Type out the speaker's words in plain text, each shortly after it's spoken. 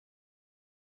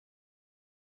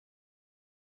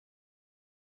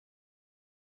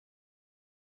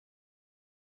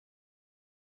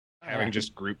having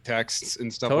just group texts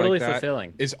and stuff Totally like that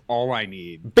fulfilling. is all I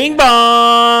need. Bing bong!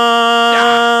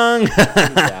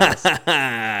 Yes.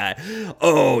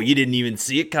 Oh, you didn't even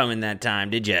see it coming that time,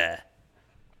 did ya?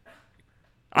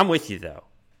 I'm with you, though.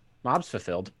 Mob's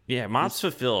fulfilled. Yeah, Mob's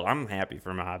fulfilled. I'm happy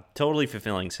for Mob. Totally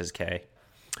fulfilling, says Kay.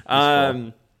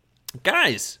 Cool.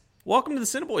 Guys, welcome to the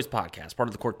CineBoiz podcast, part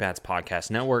of the Cork Bats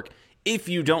Podcast Network. If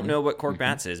you don't know what Cork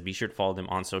Bats is, be sure to follow them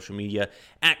on social media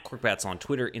at Cork Bats on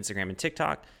Twitter, Instagram, and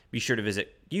TikTok. Be sure to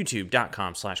visit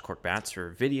youtube.com/CorkBats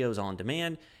for videos on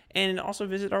demand, and also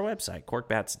visit our website,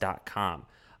 corkbats.com.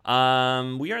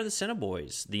 We are the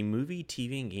CineBoiz, the movie,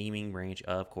 TV, and gaming range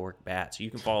of Cork Bats. You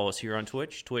can follow us here on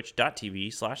Twitch,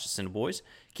 twitch.tv/CineBoiz.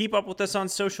 Keep up with us on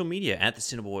social media at the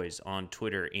CineBoiz on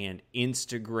Twitter and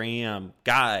Instagram.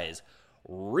 Guys,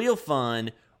 real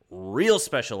fun, real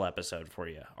special episode for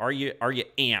you. Are you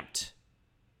amped?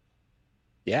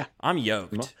 Yeah. I'm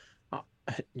yoked.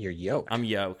 You're yoked. I'm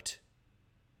yoked.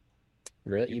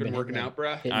 Really? You've been working out,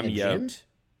 bruh? I'm yoked.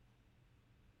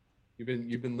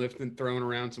 You've been lifting, throwing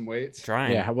around some weights.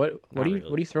 Trying. Yeah. What are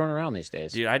really. you throwing around these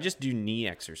days? Dude, I just do knee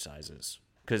exercises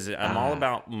because I'm all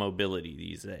about mobility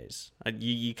these days.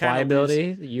 You kind of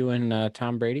Flyability. You and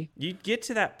Tom Brady. You get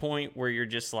to that point where you're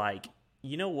just like,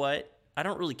 you know what? I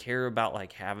don't really care about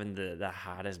like having the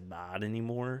hottest bod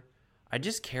anymore. I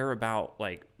just care about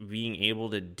like being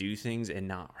able to do things and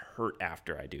not hurt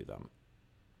after I do them.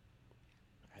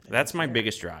 That's my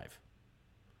biggest drive.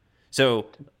 So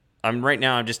I'm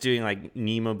just doing like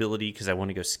knee mobility because I want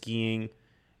to go skiing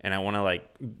and I want to like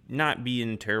not be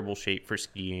in terrible shape for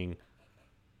skiing.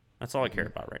 That's all I care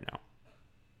about right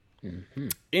now. Mm-hmm.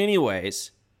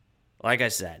 Anyways, like I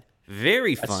said,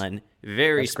 very fun,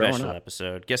 very special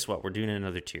episode. Guess what? We're doing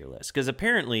another tier list because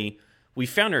apparently we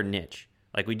found our niche.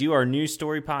 Like we do our news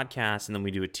story podcast and then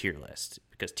we do a tier list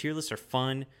because tier lists are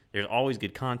fun. There's always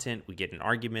good content. We get in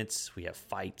arguments. We have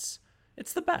fights.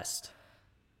 It's the best.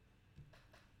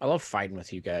 I love fighting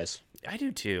with you guys. I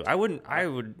do too. I don't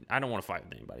want to fight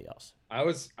with anybody else. I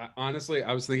was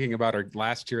thinking about our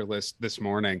last tier list this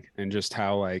morning and just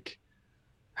how it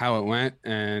went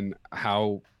and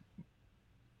how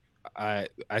I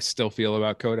still feel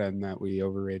about Coda and that we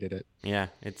overrated it. Yeah,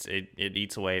 it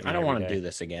eats away at me. I don't want to day. do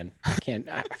this again. I can't.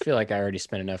 I feel like I already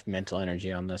spent enough mental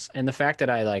energy on this, and the fact that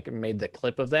I like made the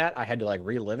clip of that, I had to like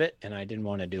relive it, and I didn't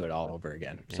want to do it all over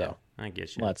again. Yeah, so I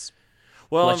get you. Let's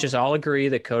just all agree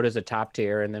that Coda's a top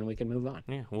tier, and then we can move on.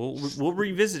 Yeah, we'll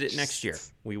revisit it next year.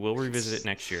 We will revisit it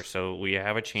next year, so we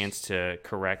have a chance to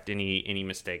correct any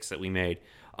mistakes that we made.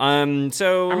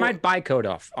 So I might buy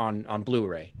Coda on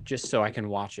Blu-ray just so I can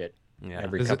watch it. Yeah.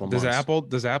 Every couple months.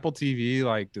 Does Apple TV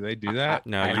like do they do that?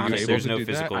 No, there's no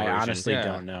physical version. I honestly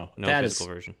don't know. No physical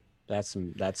version.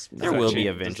 There will be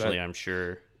eventually, I'm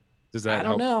sure. Does that I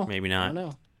don't know. Maybe not. I don't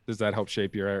know. Does that help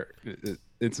shape your?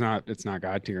 It's not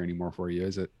God tier anymore for you,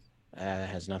 is it? That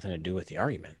has nothing to do with the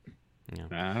argument.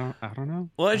 Yeah. I don't know.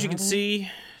 Well, as you can see,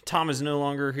 Tom is no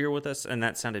longer here with us, and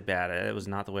that sounded bad. It was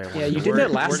not the way I wanted. Yeah, you did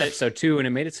that last episode too, and it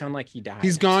made it sound like he died.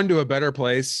 He's gone to a better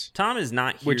place. Tom is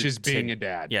not here, which is being a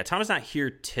dad. Yeah, Tom is not here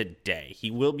today.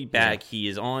 He will be back. Yeah. He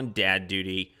is on dad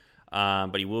duty,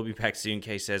 but he will be back soon.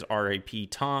 Kay says R.I.P.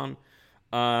 Tom.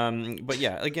 But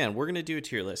yeah, again, we're gonna do a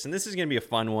tier list, and this is gonna be a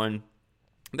fun one.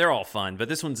 They're all fun, but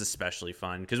this one's especially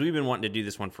fun because we've been wanting to do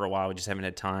this one for a while. We just haven't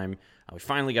had time. We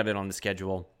finally got it on the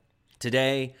schedule.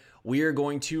 Today, we are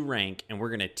going to rank and we're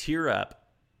going to tier up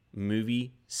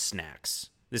movie snacks.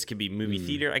 This could be movie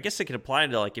theater. I guess it could apply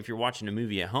to like if you're watching a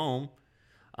movie at home.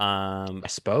 I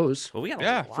suppose. But we got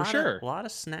a lot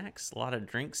of snacks, a lot of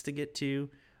drinks to get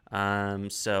to.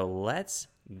 So let's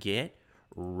get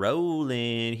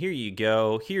rolling. Here you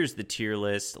go. Here's the tier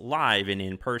list live and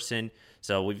in person.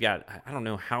 So we've got, I don't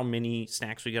know how many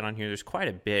snacks we got on here. There's quite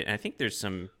a bit. And I think there's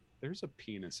a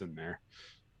penis in there.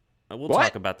 We'll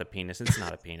talk about the penis. It's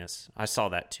not a penis. I saw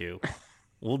that too.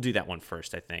 We'll do that one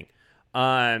first, I think.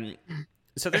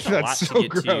 So there's a lot to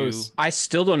get to. I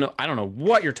still don't know. I don't know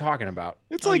what you're talking about.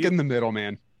 It's in the middle,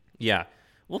 man. Yeah.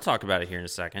 We'll talk about it here in a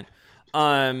second.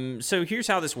 So here's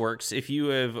how this works. If you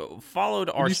have followed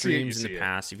our streams in the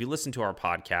past, if you listen to our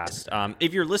podcast,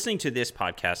 if you're listening to this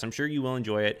podcast, I'm sure you will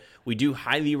enjoy it. We do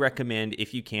highly recommend,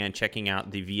 if you can, checking out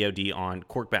the VOD on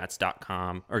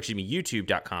corkbats.com, or excuse me,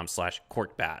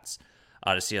 youtube.com/corkbats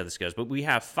to see how this goes. But we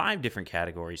have 5 different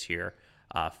categories here,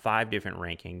 5 different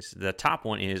rankings. The top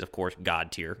one is, of course,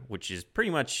 God tier, which is pretty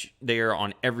much there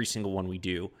on every single one we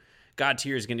do. God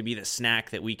tier is going to be the snack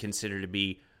that we consider to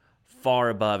be far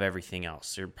above everything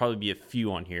else. There'll probably be a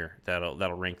few on here that'll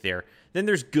rank there. Then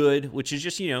there's good, which is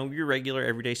just, your regular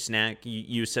everyday snack.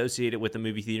 You associate it with the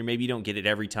movie theater. Maybe you don't get it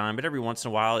every time, but every once in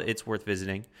a while, it's worth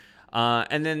visiting.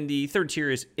 And then the third tier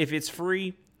is if it's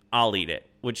free, I'll eat it,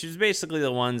 which is basically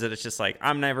the ones that it's just like,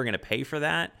 I'm never going to pay for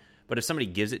that. But if somebody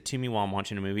gives it to me while I'm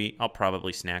watching a movie, I'll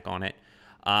probably snack on it.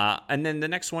 And then the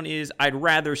next one is I'd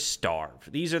rather starve.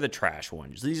 These are the trash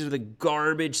ones. These are the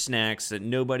garbage snacks that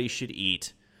nobody should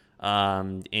eat.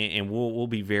 And we'll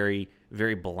be very,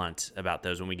 very blunt about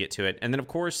those when we get to it. And then, of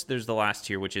course, there's the last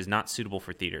tier, which is not suitable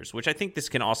for theaters, which I think this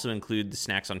can also include the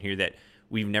snacks on here that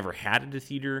we've never had at a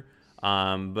theater.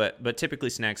 But typically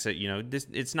snacks that,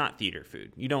 it's not theater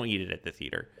food. You don't eat it at the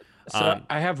theater. So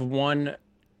I have one.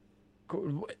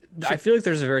 I feel like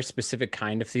there's a very specific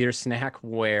kind of theater snack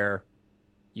where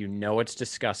it's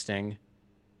disgusting.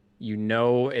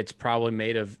 It's probably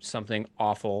made of something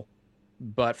awful,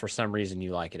 but for some reason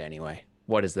you like it anyway.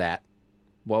 What is that?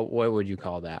 What would you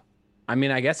call that? I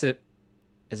mean, I guess is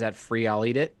that free? I'll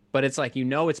eat it, but it's like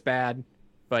it's bad,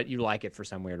 but you like it for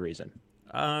some weird reason.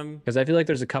 Because I feel like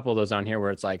there's a couple of those on here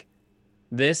where it's like,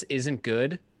 this isn't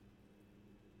good.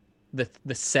 The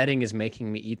setting is making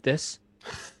me eat this.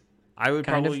 I would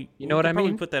probably, what I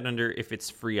mean? Put that under if it's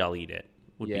free, I'll eat it.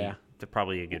 Would be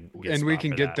probably a good and we can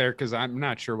get that. there because I'm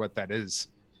not sure what that is.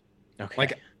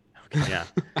 Okay. Yeah,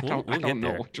 we'll I don't get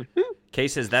know. there. Kay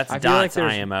says that's I feel like Dots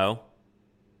IMO.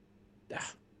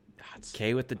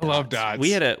 Kay with the Dots. I love Dots.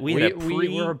 We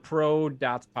We're a pro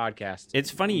Dots podcast. It's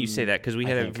funny you say that because we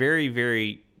had a very,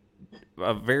 very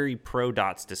pro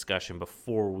Dots discussion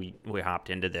before we hopped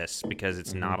into this because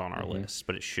it's not on our list,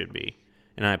 but it should be.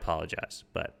 And I apologize,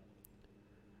 but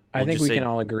I think we can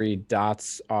all agree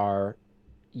Dots are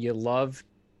you love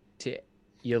to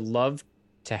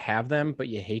have them, but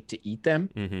you hate to eat them.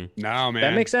 Mm-hmm. No, man,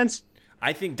 that makes sense.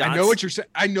 I think Dots, I know what you're saying.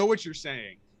 I know what you're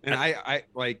saying, and I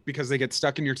like because they get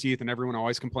stuck in your teeth, and everyone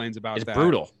always complains about it's that.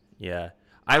 brutal. Yeah,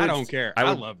 I don't care.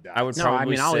 I love Dots. I would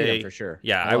probably I'll say, eat them for sure.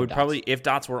 Yeah, I would probably if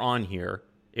Dots were on here,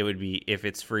 it would be if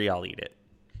it's free, I'll eat it.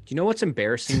 Do you know what's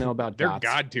embarrassing though about They're Dots?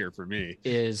 god tier for me.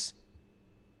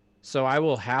 So I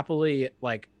will happily,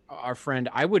 like our friend,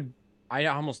 I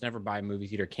almost never buy movie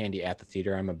theater candy at the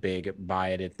theater. I'm a big buy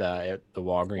it at the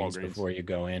Walgreens before you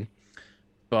go in.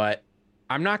 But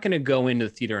I'm not going to go into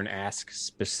the theater and ask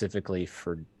specifically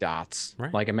for Dots.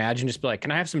 Right. Like imagine just be like,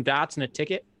 can I have some Dots and a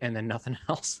ticket? And then nothing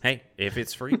else. Hey, if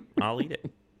it's free, I'll eat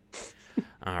it.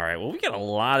 All right. Well, we got a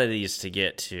lot of these to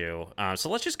get to. So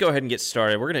let's just go ahead and get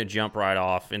started. We're going to jump right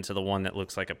off into the one that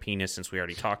looks like a penis since we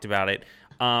already talked about it.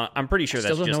 I'm pretty sure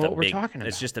that's just a big.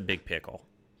 It's just a big pickle.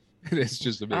 It is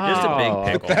just a big. Just a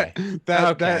big pickle.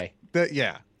 That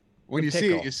yeah. When you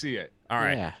see it, you see it. All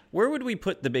right. Yeah. Where would we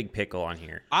put the big pickle on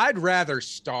here? I'd rather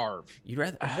starve. You'd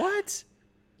rather what?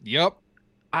 Yep.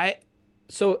 I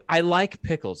like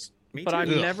pickles, Me but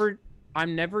too.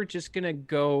 I'm never just gonna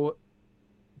go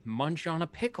munch on a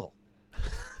pickle.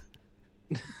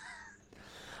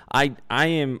 I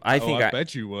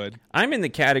bet you would. I'm in the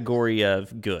category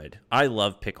of good. I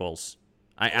love pickles.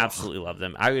 I absolutely love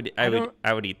them. I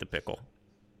would eat the pickle.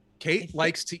 Kate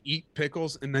likes to eat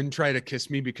pickles and then try to kiss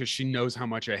me because she knows how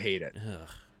much I hate it. Ugh.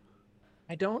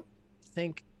 I don't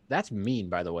think that's mean,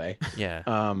 by the way. Yeah.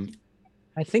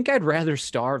 I think I'd rather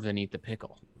starve than eat the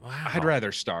pickle. Wow. I'd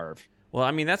rather starve. Well, I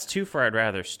mean, that's too far. I'd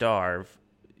rather starve.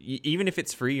 Even if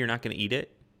it's free, you're not going to eat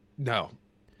it? No.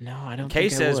 No, I don't Kay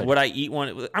think says, I would. would I eat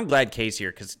one? I'm glad Kay's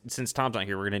here because since Tom's not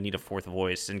here, we're going to need a fourth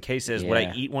voice. And Kay says, would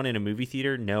I eat one in a movie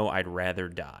theater? No, I'd rather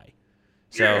die.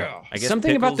 So I guess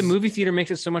something about the pickles- movie theater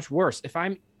makes it so much worse. If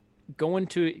I'm going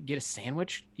to get a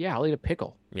sandwich, yeah, I'll eat a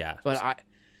pickle. Yeah. But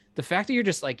the fact that you're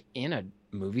just like in a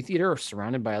movie theater or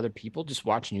surrounded by other people just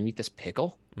watching you eat this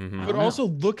pickle. Mm-hmm. But also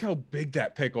look how big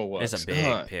that pickle was. It's a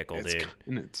big pickle, dude.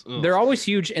 They're always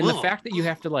huge, and the fact that you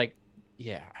have to like,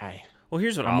 Well,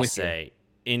 here's what I'm I'll with say.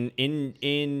 In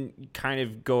kind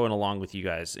of going along with you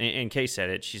guys, and Kay said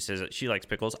it. She says that she likes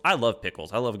pickles. I love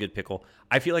pickles. I love a good pickle.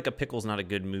 I feel like a pickle's not a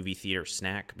good movie theater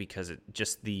snack because it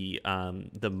just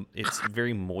it's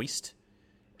very moist,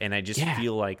 and I just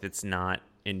feel like it's not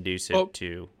conducive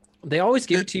to. They always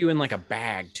give it to you in like a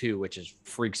bag too, which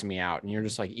freaks me out. And you're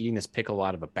just like eating this pickle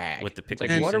out of a bag. With the pickle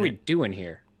It's like, juice what are in we it. doing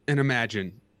here? And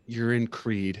imagine you're in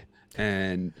Creed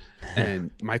and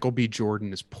Michael B.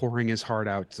 Jordan is pouring his heart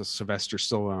out to Sylvester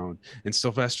Stallone, and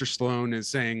Sylvester Stallone is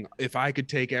saying, if I could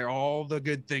take all the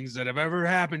good things that have ever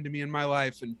happened to me in my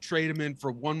life and trade them in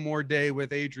for one more day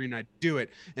with Adrian, I'd do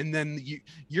it. And then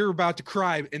you're about to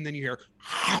cry, and then you hear,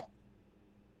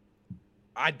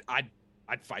 I'd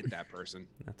fight that person.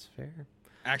 That's fair.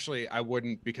 Actually, I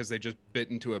wouldn't, because they just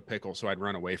bit into a pickle, so I'd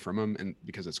run away from them, and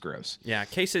because it's gross. Yeah,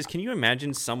 Kay says, can you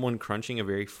imagine someone crunching a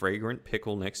very fragrant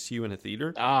pickle next to you in a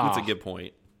theater? Ah. That's a good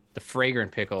point. The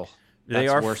fragrant pickle. They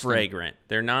That's are worse fragrant.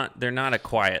 They're not a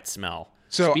quiet smell.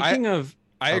 So Speaking of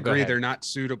I go agree ahead. they're not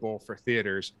suitable for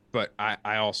theaters, but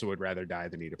I also would rather die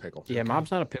than eat a pickle. Yeah,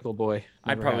 Mom's not a pickle boy.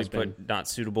 I'd Never probably has been. put not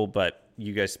suitable, but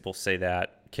you guys both say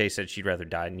that. Kay said she'd rather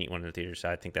die than eat one in the theater, so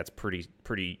I think that's pretty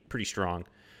strong.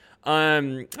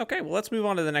 Okay, well, let's move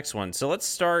on to the next one. So let's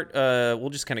start. We'll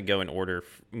just kind of go in order,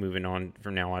 moving on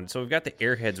from now on. So we've got the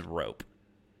Airheads rope.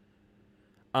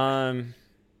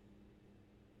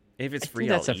 If it's free,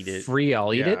 that's I'll eat it. free,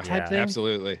 I'll eat it Yeah, type thing.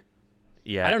 Absolutely.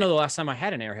 Yeah, I don't know the last time I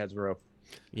had an Airheads rope.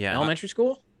 Yeah, Elementary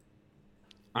school?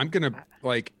 I'm gonna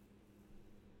like.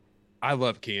 I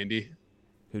love candy.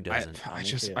 who doesn't? I Me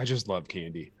just too. I just love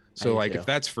candy. I So do like too.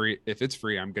 if it's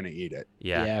free, I'm gonna eat it.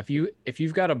 Yeah. If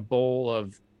you've got a bowl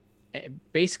of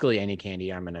basically any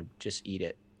candy, I'm gonna just eat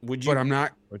it. Would you? But I'm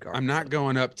not Regardless.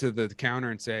 going up to the counter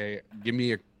and say, "Give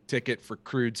me a ticket for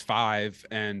Crude's 5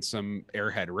 and some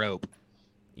Airhead rope."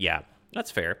 Yeah,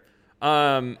 that's fair.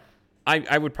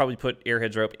 I would probably put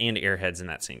Airheads rope and Airheads in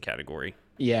that same category.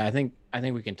 Yeah, I think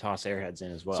we can toss Airheads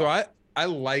in as well. So I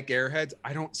like Airheads.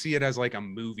 I don't see it as like a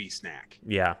movie snack.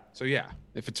 Yeah, So yeah,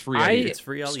 if it's free, I I eat it's it.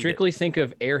 free. I'll eat it. strictly think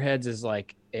of Airheads as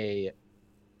like a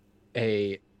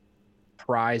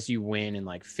prize you win in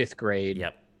like 5th grade.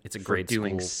 Yep, it's a for grade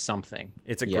doing school. something.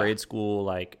 It's a Yeah. grade school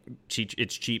like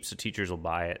it's cheap, so teachers will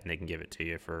buy it and they can give it to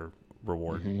you for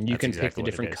reward. Mhm. You That's can pick exactly the what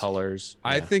it different is. colors.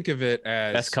 I Yeah. think of it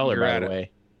as Best color, you're by at the a,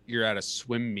 way. you're at a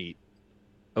swim meet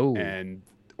Oh, and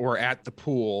or at the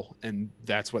pool, and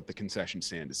that's what the concession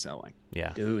stand is selling.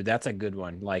 Yeah, dude, that's a good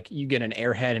one. Like you get an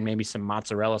Airhead and maybe some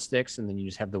mozzarella sticks, and then you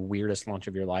just have the weirdest lunch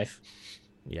of your life.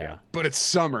 yeah. But it's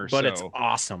summer, But so it's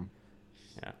awesome.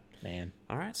 Yeah. Man.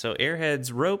 All right, so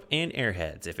Airheads rope and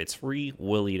Airheads. If it's free,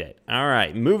 we'll eat it. All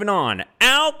right, moving on.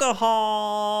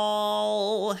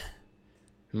 Alcohol.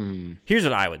 Here's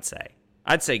what I would say.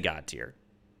 I'd say God tier.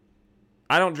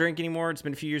 I don't drink anymore. It's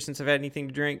been a few years since I've had anything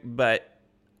to drink, but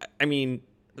I mean,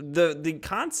 the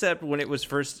concept when it was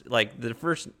first, like the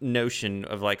first notion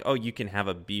of like, oh, you can have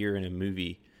a beer in a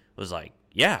movie was like,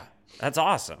 yeah, that's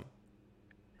awesome.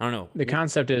 I don't know. The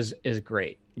concept is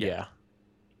great. Yeah.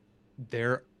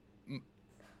 there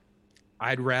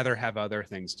I'd rather have other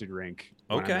things to drink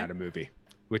when Okay. I'm at a movie,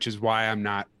 which is why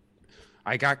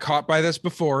I got caught by this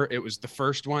before. It was the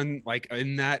first one like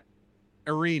in that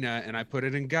arena, and I put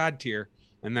it in God tier,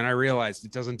 and then I realized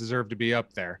it doesn't deserve to be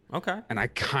up there. Okay. And I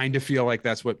kind of feel like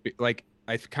that's what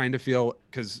I kind of feel,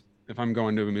 because if I'm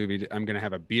going to a movie, I'm going to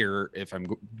have a beer if I'm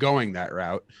going that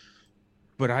route,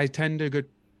 but I tend to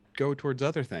go towards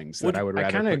other things that I would rather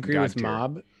I kind of put in agree God with tier.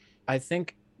 Mob. I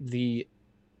think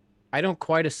I don't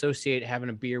quite associate having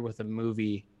a beer with a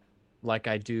movie like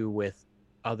I do with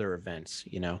other events,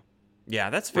 you know? Yeah,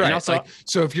 that's fair. Right. And also-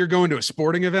 So if you're going to a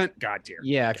sporting event, God tier.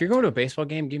 Yeah, if you're going to a baseball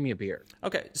game, give me a beer.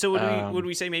 Okay, so would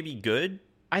we say maybe good?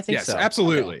 I think Yes, so.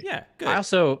 absolutely. Yeah, good. I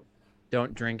also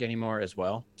don't drink anymore as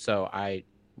well, so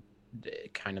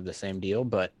kind of the same deal,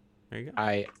 but There you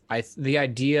go. the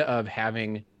idea of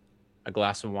having a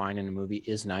glass of wine in a movie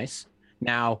is nice.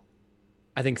 Now,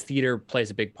 I think theater plays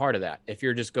a big part of that. If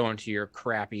you're just going to your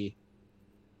crappy,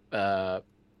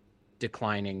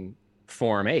 declining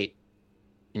Form 8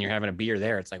 and you're having a beer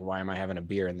there, it's like, why am I having a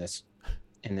beer in this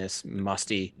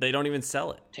musty, They don't even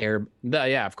sell it. terrible?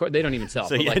 Yeah, of course they don't even sell.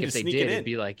 So But you like had if to they sneak it did, in. it'd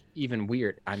be like even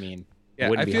weird. I mean, it Yeah,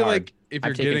 wouldn't I be feel hard. like if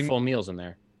you're I've taken getting full meals in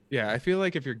there. I feel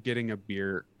like if you're getting a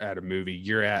beer at a movie,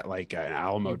 you're at like an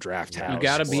Alamo Draft House. You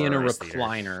got to be in a or a theater.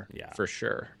 recliner Yeah. for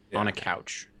sure, Yeah. on a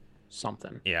couch,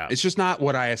 something. Yeah, It's just not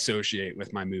what I associate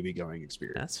with my movie going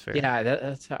experience. that's fair. Yeah,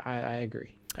 that's I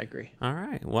agree. I agree. All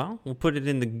right. Well, we'll put it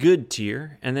in the good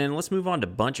tier, and then let's move on to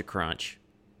Bunch of Crunch.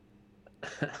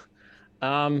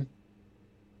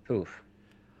 Oof.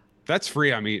 That's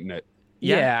free. I'm eating it.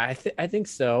 Yeah, I think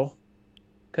so,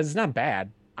 because it's not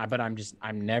bad. But I'm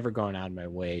never going out of my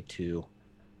way to.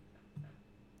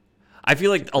 I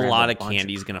feel like a grab lot a of Bunch of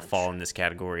candy is going to Crunch. fall in this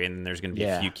category, and then there's going to be a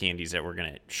Yeah. few candies that we're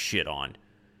going to shit on.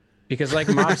 Because like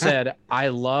Mom said, I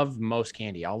love most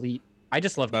candy. I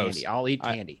just love Most. candy. I'll eat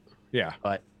candy, Yeah.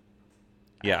 but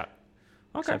Yeah.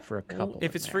 Okay. except for a Well, couple.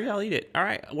 if in it's there. free, I'll eat it. All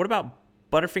right. What about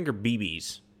Butterfinger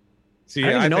BBs? See, I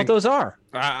don't even know what think, those are.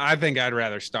 I think I'd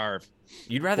rather starve.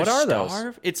 You'd rather What are those?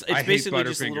 starve? It's I hate basically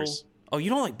just a little. Butterfingers. Oh, you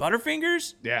don't like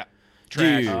Butterfingers? Yeah.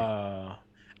 Trash. Dude.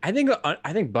 I think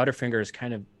Butterfinger is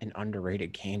kind of an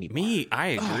underrated candy bar. Me, I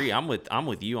agree. I'm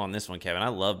with you on this one, Kevin. I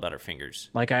love Butterfingers.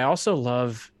 Like I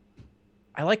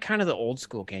like kind of the old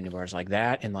school candy bars like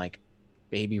that, and like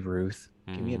Baby Ruth.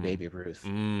 Give me a Baby Ruth.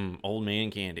 Old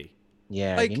man candy.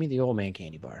 Yeah, Like- give me the old man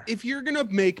candy bar. If you're gonna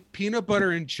make peanut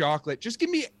butter and chocolate, just give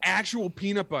me actual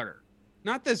peanut butter,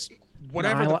 not this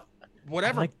whatever. No, I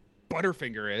whatever like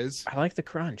Butterfinger is. I like the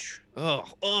crunch. Oh,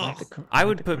 I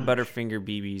would put Butterfinger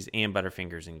BBs and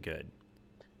Butterfingers in good.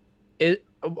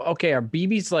 Okay, are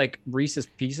BBs like Reese's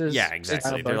Pieces? Yeah,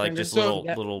 exactly. They're like just So,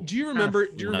 little. Do you remember?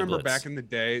 Do you remember nuggets. back in the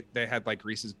day they had like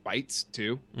Reese's Bites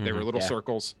too? They were little Yeah.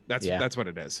 circles. That's what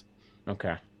it is.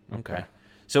 Okay. Okay.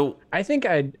 So I think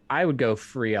I would go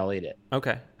free. I'll eat it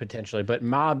okay. potentially, but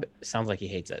Mob sounds like he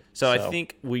hates it. So I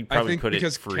think we'd probably put it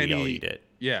because free. I'll eat it.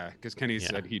 Yeah, because Kenny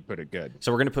said he'd put it good.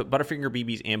 So we're gonna put Butterfinger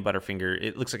BBs and Butterfinger.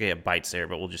 It looks like I have bites there,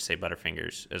 but we'll just say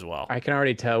Butterfingers as well. I can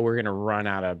already tell we're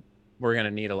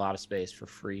gonna need a lot of space for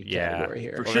free category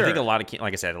here. for Well, sure. I think a lot of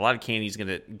like I said, a lot of candy is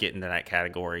gonna get into that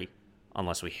category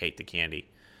unless we hate the candy.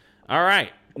 All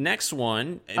right, next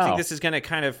one. I think this is gonna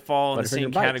kind of fall in the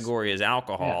same Butterfinger Bites. category as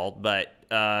alcohol, but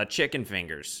chicken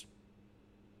fingers.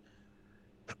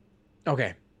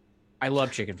 Okay, I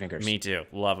love chicken fingers. Me too.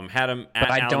 Love them. Had them at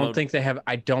But I Alamo. don't think they have.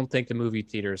 I don't think the movie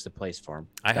theater is the place for them.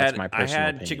 I That's had my personal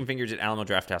opinion. chicken fingers at Alamo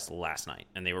Drafthouse last night,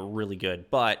 and they were really good.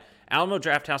 But Alamo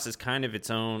Drafthouse is kind of its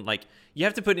own. Like you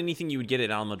have to put anything you would get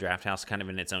at Alamo Drafthouse kind of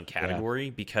in its own category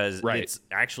because it's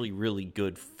actually really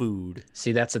good food.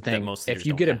 See, that's the thing. most If theaters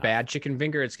you don't get a have. bad chicken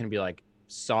finger, it's gonna be like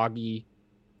soggy,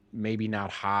 maybe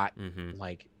not hot. Mm-hmm.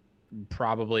 Like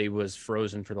probably was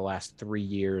frozen for the last 3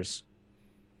 years.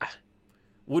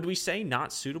 Would we say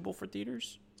not suitable for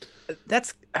theaters?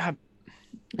 That's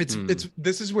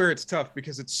This is where it's tough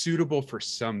because it's suitable for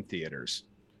some theaters,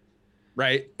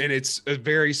 right? And it's a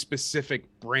very specific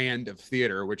brand of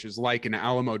theater, which is like an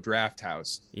Alamo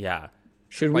Drafthouse. Yeah,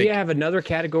 Should we Like- have another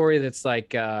category that's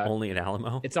like only at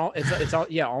Alamo. it's all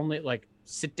only like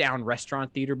sit down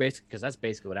restaurant theater basically because that's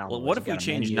basically what Alamo Well, what is. if You we got a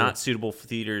change menu. not suitable for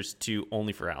theaters to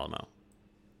only for Alamo?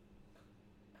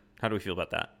 How do we feel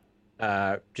about that?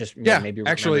 Just Yeah, maybe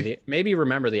actually- maybe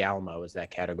remember the Alamo is that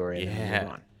category and then Yeah.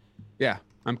 move on. Yeah,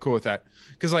 I'm cool with that.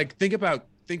 Because like think about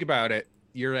it.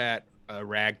 You're at a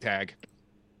ragtag,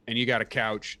 and you got a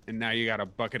couch, and now you got a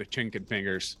bucket of chicken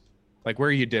fingers. Like where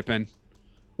are you dipping?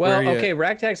 Well, Where are you- okay,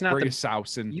 Ragtag's not Where are you the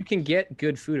sousing? you can get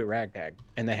good food at Ragtag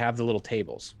and they have the little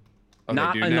tables. Oh, they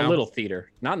not do in the now? little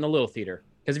theater. Not in the little theater.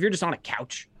 Because if you're just on a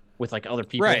couch with like other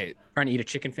people Right. trying to eat a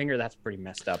chicken finger, that's pretty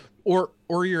messed up. Or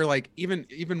you're like even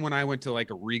when I went to like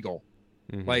a Regal,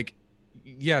 Mhm. like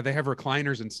yeah, they have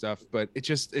recliners and stuff, but it's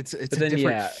a then, different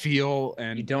yeah, feel You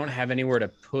and don't have anywhere to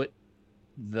put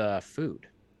the food.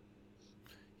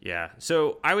 Yeah.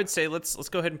 So I would say let's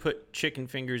go ahead and put chicken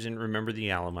fingers in Remember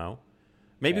the Alamo.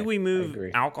 Maybe Okay, we I move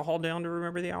agree. alcohol down to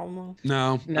Remember the Alamo.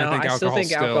 no, No, I think I still alcohol's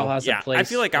think alcohol has Yeah, a place. I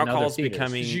feel like in other alcohol is theaters.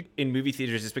 becoming You- in movie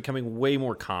theaters. It's becoming way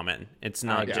more common. It's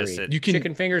not I just agree. it. You can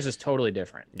Chicken fingers is totally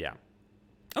different, Yeah.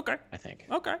 Okay. I think.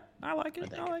 Okay. I like it.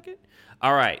 think. I like it.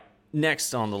 All right.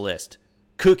 Next on the list,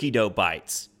 cookie dough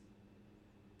bites.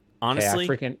 Honestly,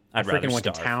 I I'd rather freaking went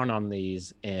to starve. town on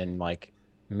these in like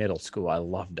middle school. I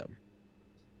loved them.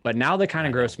 But now they kind I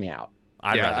of know. gross me out.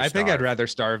 I'd yeah, rather I think I'd starve. rather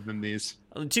starve than these.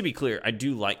 To be clear, I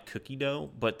do like cookie dough,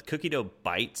 but the cookie dough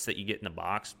bites that you get in the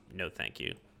box, no, thank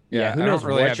you. Yeah, who I knows don't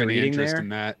really what have you're any eating interest there? in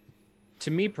that.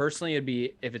 To me personally, it'd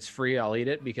be if it's free, I'll eat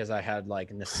it because I had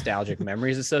like nostalgic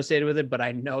memories associated with it. But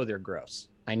I know they're gross.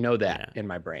 I know that in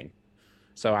my brain,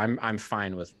 so I'm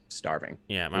fine with starving.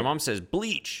 Yeah, my mom says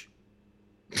bleach.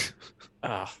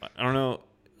 Ugh. I don't know.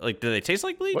 Like, do they taste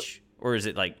like bleach, or is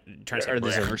it like trying to say Or is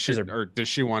blech? there- Or does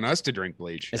she want us to drink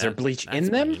bleach? Is there That's- bleach that's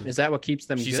in them? mean. Is that what keeps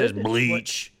them She good? says What-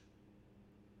 bleach,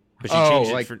 but she Oh,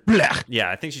 changed like it for blech.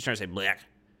 yeah. I think she's trying to say black,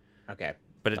 Okay,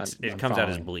 but it comes out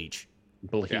as following. bleach.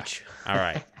 bleach. All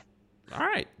right, all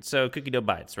right. So cookie dough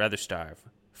bites, rather starve.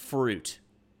 Fruit,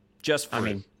 just fruit. I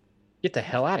mean, get the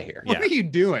hell out of here. Yeah. What are you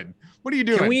doing? What are you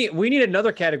doing? Can we need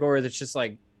another category that's just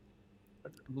like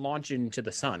launch into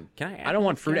the sun. Can I? I don't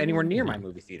want fruit can I- anywhere near my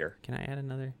movie theater. Can I add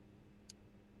another?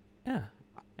 Yeah,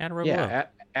 add a row Yeah, below.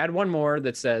 add one more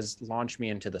that says launch me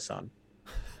into the sun.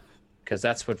 Because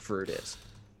that's what fruit is.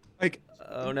 Like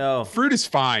Oh no. fruit is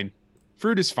fine.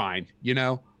 Fruit is fine, you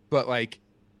know? But like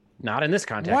Not in this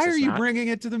context. why are it's you not. bringing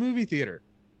it to the movie theater?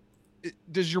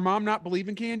 Does your mom not believe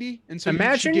in candy? And so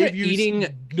Imagine she gave you eating-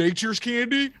 nature's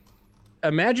candy?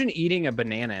 Imagine eating a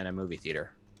banana in a movie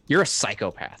theater. You're a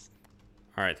psychopath.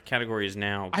 All right, the category is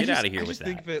now I get just- out of here I with just that.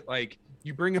 think of it like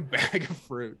you bring a bag of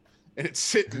fruit and it's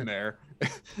sitting there,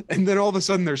 and then all of a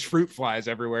sudden there's fruit flies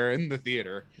everywhere in the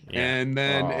theater, Yeah. and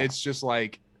then Oh. it's just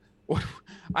like, what?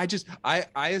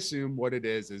 I assume what it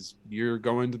is you're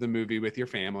going to the movie with your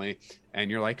family,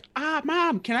 and you're like,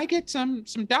 Mom, can I get some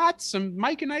dots, some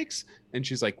Mike and Ike's? And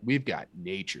she's like, we've got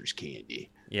nature's candy.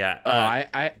 Yeah.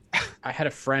 I had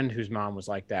a friend whose mom was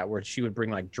like that, where she would bring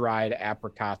like dried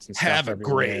apricots and stuff. Have a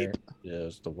everywhere. grape. It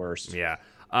was the worst. yeah.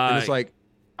 And it's like,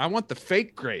 I want the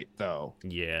fake great though.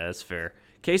 Yeah, that's fair.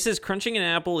 Kay says crunching an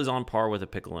apple is on par with a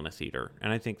pickle in a theater,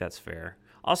 and I think that's fair.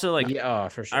 Also, like, Yeah,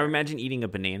 for sure. I imagine eating a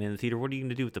banana in the theater. What are you going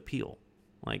to do with the peel?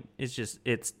 Like, it's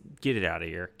get it out of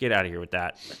here. Get out of here with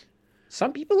that.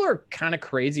 Some people are kind of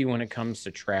crazy when it comes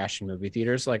to trash in movie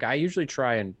theaters. Like, I usually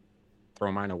try and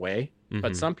throw mine away,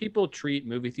 but some people treat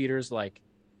movie theaters like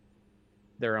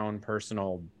their own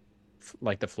personal,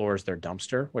 like the floor is their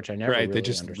dumpster, which I never really They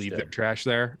just understood. leave their trash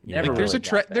there. Never Like, really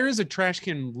got that. there is a trash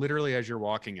can literally as you're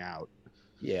walking out.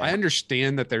 Yeah, I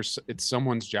understand that it's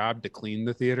someone's job to clean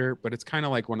the theater, but it's kind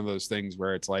of like one of those things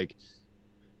where it's like,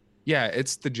 yeah,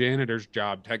 it's the janitor's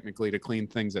job technically to clean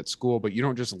things at school, but you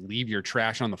don't just leave your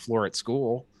trash on the floor at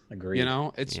school. agreed. You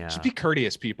know, it's just be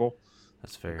courteous, people.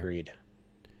 That's fair. Agreed.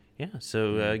 Yeah,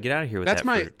 so get out of here with that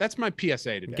fruit. That's my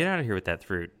PSA today. Get out of here with that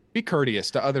fruit. Be courteous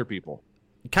to other people.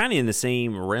 Kind of in the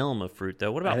same realm of fruit,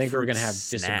 though. What about I think we're fruit gonna have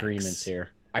snacks? disagreements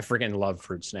here. I freaking love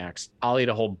fruit snacks. I'll eat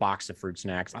a whole box of fruit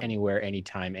snacks anywhere,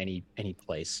 anytime, any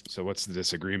place. So what's the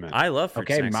disagreement? I love fruit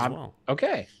snacks as well.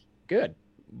 Okay, good.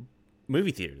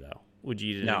 Movie theater, though. Would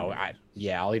you eat it? No,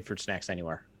 I'll eat fruit snacks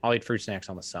anywhere. I'll eat fruit snacks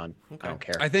on the sun. Okay. I don't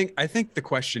care. I think the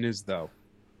question is though,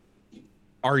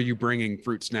 are you bringing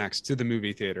fruit snacks to the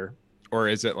movie theater, or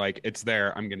is it like it's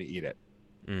there, I'm gonna eat it?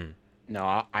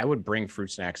 No, I would bring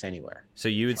fruit snacks anywhere. So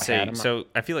you would say, so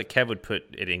I feel like Kev would put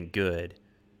it in good.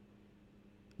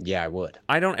 Yeah, I would.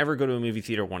 I don't ever go to a movie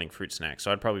theater wanting fruit snacks,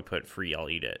 so I'd probably put free, I'll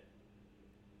eat it.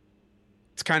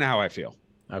 It's kind of how I feel.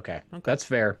 Okay, that's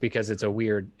fair because it's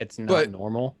not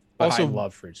normal. But Also, I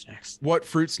love fruit snacks. What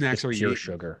fruit snacks are you Pure eating?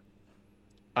 sugar.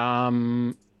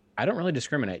 I don't really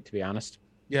discriminate, to be honest.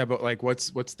 Yeah, but like, what's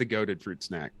the goated fruit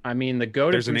snack? I mean, the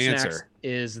goated There's an fruit snacks answer.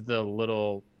 is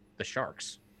the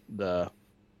sharks. The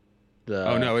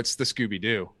Oh no, it's the Scooby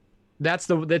Doo. that's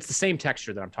the same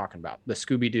texture that I'm talking about. The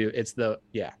Scooby Doo. It's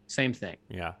same thing.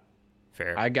 Yeah,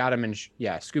 fair. I got them in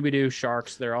Scooby Doo,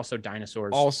 sharks. They're also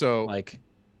dinosaurs. Also, like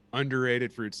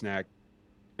underrated fruit snack,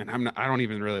 and I don't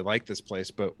even really like this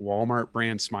place, but Walmart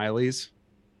brand Smileys.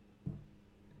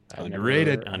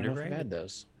 Underrated. I don't know if I've had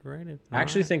those. Underrated. I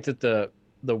actually think that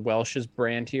the Welsh's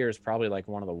brand here is probably like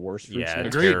one of the worst fruit Yeah, snacks.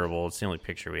 it's terrible. It's the only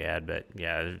picture we had, but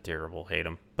yeah, they're terrible. Hate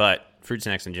them. But fruit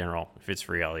snacks in general, if it's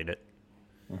free, I'll eat it.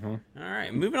 All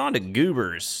right, moving on to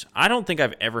goobers. I don't think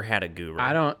I've ever had a goober.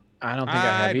 I don't think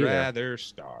I have either. I'd rather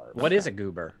starve. What is a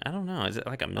goober? I don't know. Is it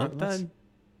like a milk dud?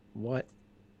 What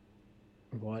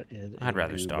is? I'd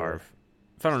rather starve.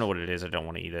 If I don't know what it is, I don't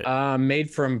want to eat it.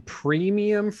 Made from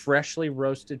premium, freshly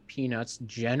roasted peanuts,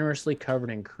 generously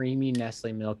covered in creamy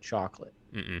Nestle milk chocolate.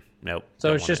 Nope. So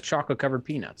don't it's want just it. chocolate covered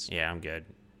peanuts. Yeah, I'm good.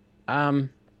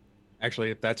 Actually,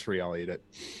 if that's free, I'll eat it.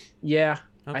 Yeah,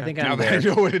 Okay. I think Now I'm that I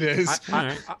there. know what it is,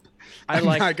 I I'm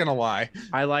like not gonna lie.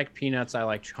 I like peanuts. I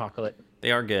like chocolate.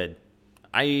 They are good.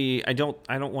 I don't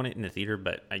want it in the theater,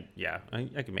 but I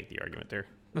can make the argument there.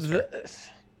 That's fair.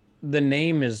 The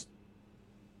name is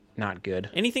not good.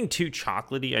 Anything too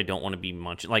chocolatey, I don't want to be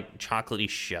munching. Like chocolatey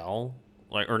shell,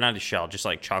 or not a shell, just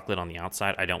like chocolate on the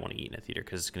outside. I don't want to eat in a theater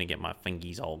because it's gonna get my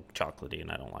fingies all chocolatey,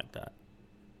 and I don't like that.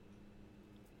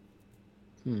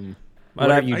 But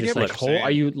What I are you I just get what like you're saying.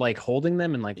 are you like holding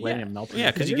them and like letting them melt? in Yeah,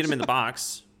 your because you get them in fingers? the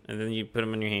box, and then you put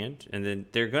them in your hand, and then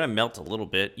they're gonna melt a little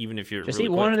bit, even if you're Just really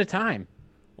eat one quick. at a time.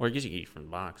 Or I guess you can eat from the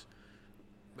box.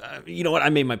 You know what? I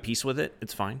made my peace with it.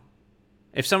 It's fine.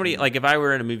 If somebody, like, if I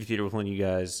were in a movie theater with one of you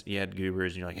guys, you had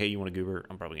goobers, and you're like, hey, you want a goober?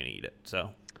 I'm probably going to eat it. So,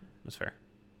 that's fair.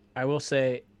 I will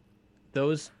say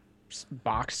those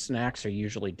box snacks are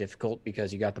usually difficult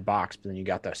because you got the box, but then you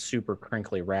got the super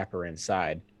crinkly wrapper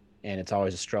inside. And it's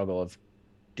always a struggle of,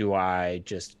 do I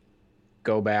just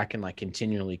go back and like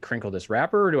continually crinkle this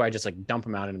wrapper, or do I just like dump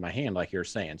them out into my hand like you're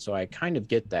saying? So I kind of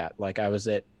get that. Like I was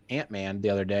at Ant-Man the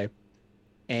other day,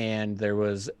 and there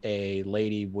was a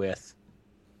lady with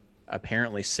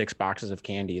apparently 6 boxes of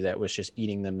candy that was just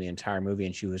eating them the entire movie,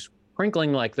 and she was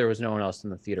crinkling like there was no one else in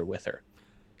the theater with her.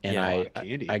 And Yeah, a lot of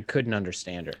candy. I couldn't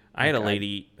understand her. I had a Like,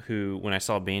 lady who, when I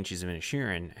saw Banshees of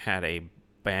Inisherin, had a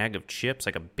bag of chips,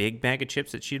 like a big bag of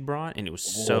chips that she'd brought, and it was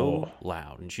so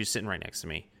loud. And she was sitting right next to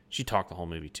me. She talked the whole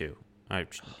movie, too. I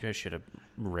should have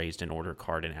raised an order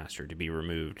card and asked her to be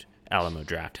removed Alamo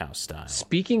Drafthouse style.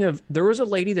 Speaking of, there was a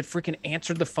lady that freaking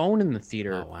answered the phone in the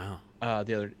theater. Oh,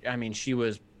 wow. She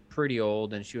was pretty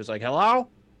old, and she was like, "Hello,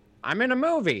 I'm in a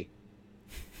movie,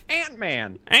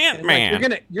 Ant-Man." And,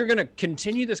 like, you're gonna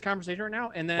continue this conversation right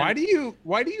now, and then Why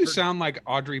do you sound like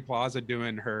Audrey Plaza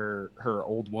doing her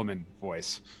old woman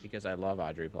voice? because I love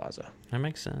Audrey Plaza, That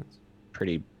makes sense.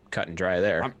 pretty cut and dry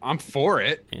there. I'm for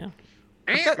it. Yeah.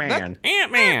 Ant-Man.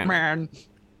 Ant-Man. Man,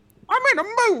 I'm in a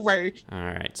movie. All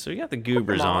right, so we got the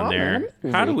goobers Come on on, there.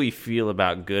 man. How do we feel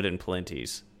about Good and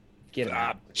Plenty's? Get 'em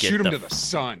out. Shoot him the to the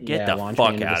sun. Get Yeah, the launch me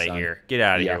fuck into the out of sun. here. Get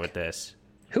out of here Yuck. with this.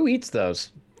 Who eats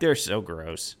those? They're so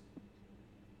gross.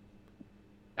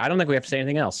 I don't think we have to say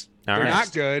anything else. All They're right.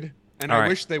 not good, and All I right.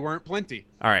 wish they weren't plenty.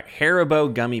 All right,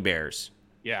 Haribo gummy bears.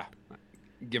 Yeah,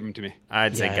 give them to me.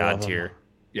 I'd say Yeah, I God love 'em. tier.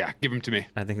 Yeah, give them to me.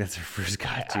 I think that's our first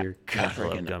God tier. God, I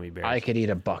love gummy bears. I could eat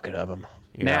a bucket of them.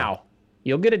 Yeah. Now,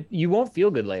 you won't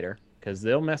feel good later because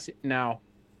they'll mess you. Now,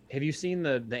 have you seen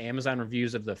the Amazon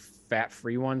reviews of the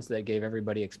fat-free ones that gave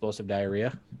everybody explosive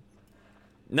diarrhea?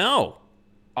 No.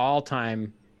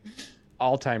 All-time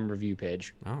review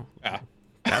page. Oh, Yeah.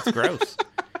 that's gross.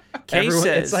 Kay Everyone,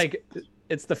 says,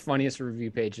 it's the funniest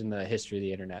review page in the history of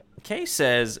the internet. Kay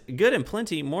says, good and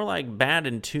plenty, more like bad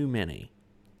and too many.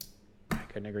 I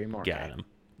couldn't agree more. Got Kay. him.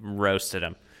 Roasted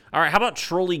him. All right, how about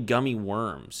trolley gummy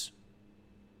worms?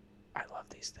 I love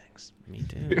these things. Me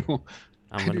too.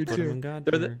 I'm going to put them in God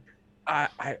They're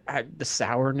tier. the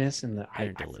sourness and I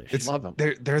delicious. love them.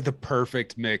 They're the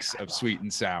perfect mix of sweet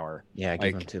and sour. Yeah,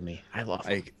 give them like- to me. I love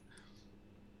them.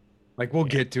 Like we'll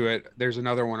get to it. There's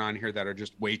another one on here that are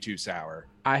just way too sour.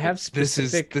 I have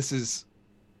specific. This is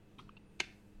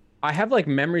I have like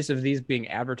memories of these being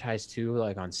advertised too,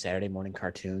 like on Saturday morning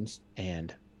cartoons,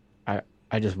 and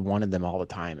I just wanted them all the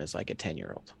time as like a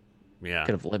 10-year-old. Yeah.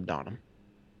 Could have lived on them.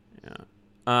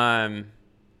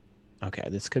 Yeah. Okay,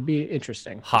 this could be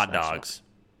interesting. Hot This next one. dogs.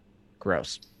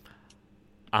 Gross.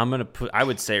 I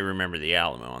would say remember the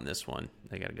Alamo on this one.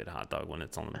 They got a good hot dog when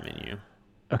it's on the menu.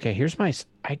 Okay, here's my.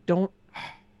 The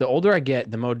older I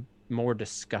get, the more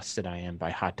disgusted I am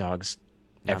by hot dogs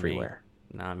Not me. everywhere.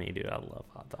 Not me, dude. I love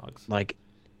hot dogs. Like,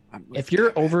 I'm with if you're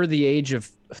Kevin. over the age of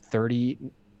 30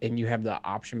 and you have the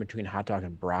option between hot dog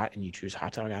and brat, and you choose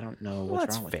hot dog, I don't know Well, what's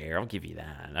that's wrong with fair. I'll give you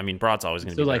that. I mean, brat's always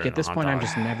going it. to So, be like better at than this a point, hot I'm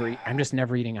dog. just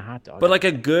never eating a hot dog. But like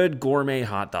a good gourmet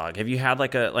hot dog. Have you had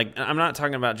like I'm not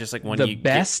talking about just like when the you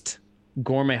best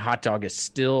gourmet hot dog is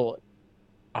still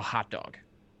a hot dog.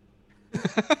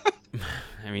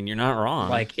 I mean, you're not wrong.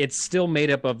 Like, it's still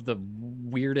made up of the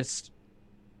weirdest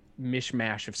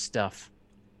mishmash of stuff.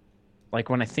 Like,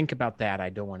 when I think about that, I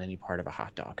don't want any part of a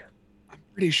hot dog. I'm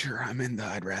pretty sure I'm in the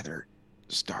I'd rather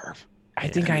starve. I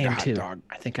think I I need a am hot too. dog.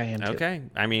 I think I am too. okay.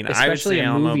 I mean, I would Especially say a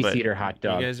Alamo, movie but theater hot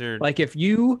dog. You guys are Like, if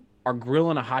you are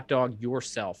grilling a hot dog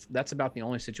yourself, that's about the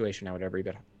only situation I would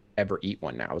ever eat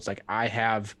one now. It's like I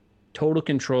have total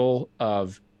control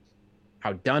of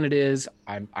how done it is.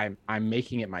 I'm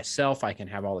making it myself. I can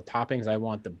have all the toppings I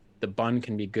want. The bun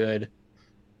can be good.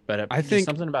 But I just think-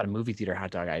 something about a movie theater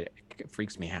hot dog, it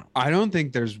freaks me out. I don't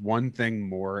think there's one thing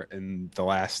more in the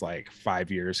last like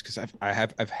 5 years because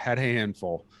I've had a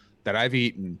handful that I've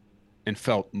eaten and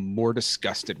felt more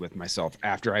disgusted with myself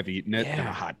after I've eaten it than Yeah.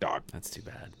 a hot dog. That's too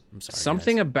bad. I'm sorry.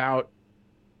 Something guys. about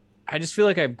I just feel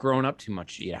like I've grown up too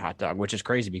much to eat a hot dog, which is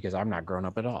crazy because I'm not grown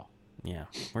up at all. Yeah,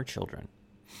 we're children.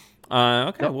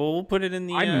 Okay, No. well, we'll put it in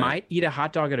the. I might eat a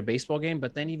hot dog at a baseball game,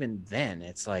 but then even then,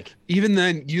 it's like Even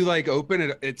then, you like open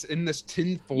it. It's in this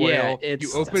tin foil. Yeah, it's-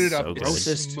 you open it that's up. so It's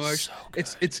grossest. smushed.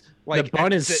 So It's like the bun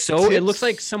at is the so. It tips- looks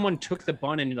like someone took the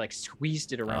bun and like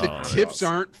squeezed it around. Oh, the hot tips dogs.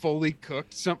 aren't fully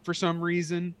cooked. For some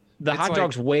reason. The it's hot like-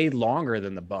 dog's way longer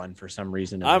than the bun for some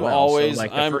reason. As I'm well. always- so,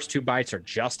 like the first two bites are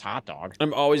just hot dog.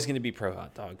 I'm always going to be pro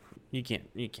hot dog. You can't.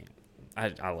 I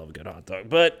love a good hot dog,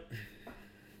 but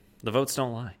the votes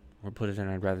don't lie. We'll put it in.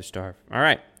 I'd rather starve. All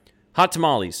right, hot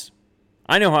tamales.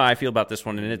 I know how I feel about this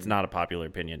one, and it's not a popular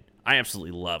opinion. I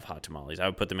absolutely love hot tamales. I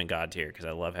would put them in God tier because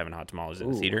I love having hot tamales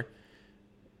in the Ooh. theater.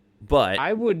 But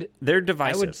they're I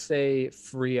divisive. would say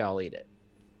free. I'll eat it.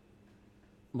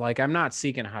 Like I'm not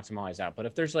seeking hot tamales out, but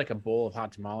if there's like a bowl of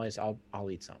hot tamales,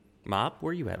 I'll eat some. Mop,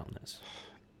 where you at on this?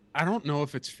 I don't know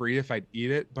if it's free if I'd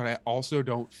eat it, but I also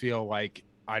don't feel like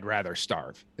I'd rather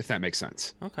starve. If that makes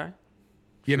sense. Okay,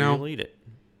 You You'll know. eat it.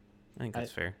 I think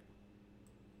that's fair.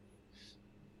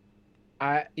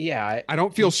 I I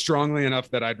don't feel strongly enough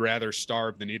that I'd rather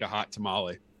starve than eat a hot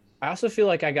tamale. I also feel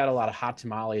like I got a lot of hot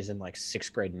tamales in like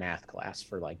 6th grade math class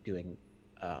for like doing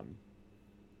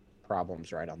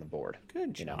problems right on the board.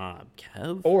 Good You know. job,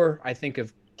 Kev. Or I think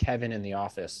of Kevin in The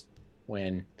Office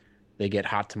when they get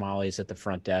hot tamales at the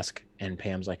front desk and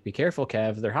Pam's like, "Be careful,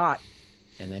 Kev, they're hot."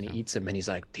 And then he eats them and he's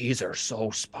like, "These are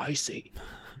so spicy."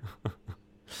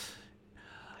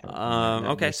 That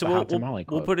Okay, makes so the we'll, hot we'll, tamale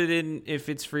we'll quote. put it in. If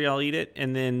it's free, I'll eat it.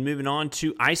 And then moving on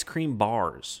to ice cream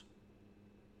bars.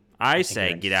 I think say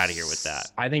you're get out of here with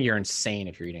that. I think you're insane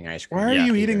if you're eating ice cream. Why are Yeah.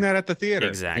 you eating that at the theater?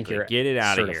 Exactly. you're Get it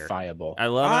out of here. Certifiable. I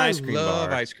love an I ice cream love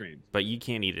bar, ice cream. but you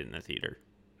can't eat it in the theater.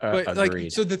 But Agreed.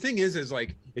 like, so the thing is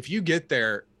like, if you get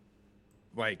there,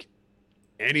 like,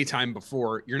 anytime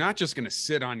before, you're not just going to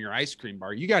sit on your ice cream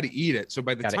bar. You got to eat it. So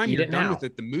by the Gotta time eat you're it done now. with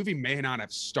it, the movie may not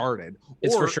have started.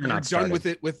 It's or for sure you're not done started. with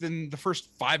it within the first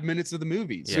 5 minutes of the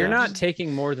movie. So you're not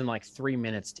taking more than like 3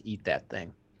 minutes to eat that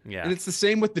thing. Yeah. And it's the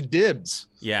same with the dibs.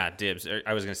 Yeah, dibs.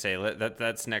 I was going to say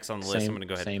that's next on the list. I'm going to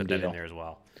go ahead and put that in there as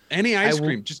well. Any ice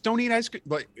cream, just don't eat ice cream.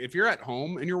 Like if you're at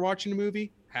home and you're watching a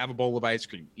movie, have a bowl of ice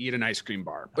cream, eat an ice cream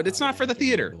bar, but it's not for the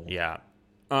theater. Yeah.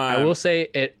 I will say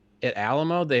at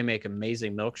Alamo, they make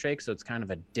amazing milkshakes, so it's kind of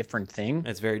a different thing.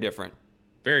 It's very different.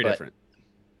 Very different.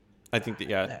 I think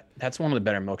that, that's one of the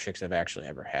better milkshakes I've actually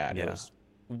ever had. Yeah. It was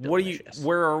delicious.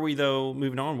 Where are we though?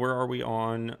 Moving on, where are we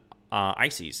on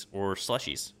ices or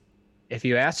slushies? If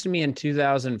you asked me in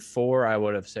 2004, I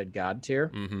would have said God tier.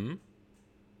 Mm-hmm.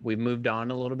 We moved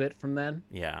on a little bit from then.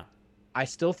 Yeah. I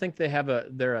still think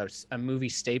they're a movie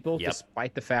staple,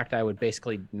 despite the fact I would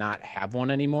basically not have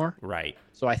one anymore. Right.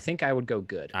 So I think I would go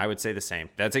good. I would say the same.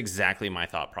 That's exactly my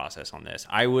thought process on this.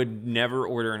 I would never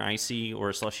order an icy or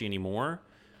a slushie anymore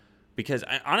because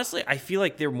honestly, I feel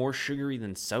like they're more sugary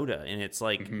than soda, and it's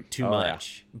like too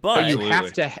much. Yeah. But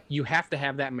you have to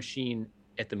have that machine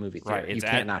at the movie theater. Right, you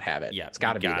can't not have it. Yeah, it's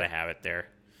got to be there. Gotta have it there.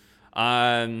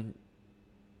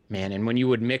 Man, and when you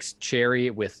would mix cherry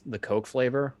with the Coke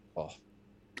flavor,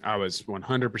 I was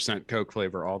 100% Coke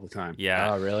flavor all the time.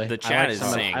 Yeah. Oh, really? The chat is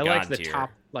saying I like God tier.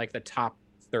 the top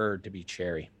third to be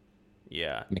cherry.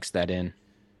 Yeah. Mix that in.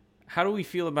 How do we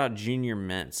feel about junior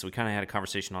mints? We kind of had a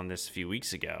conversation on this a few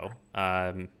weeks ago.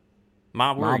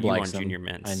 Mob, where are you on junior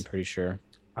mints? I'm pretty sure.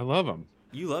 I love them.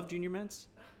 You love junior mints?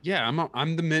 Yeah,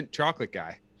 I'm the mint chocolate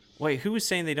guy. Wait, who was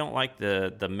saying they don't like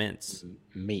the mints?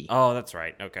 Me. Oh, that's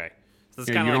right. Okay. So it's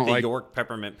Yeah, kind you of don't like the like- York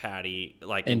peppermint patty.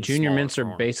 And junior smaller mints are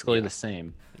form. basically the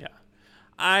same. Yeah.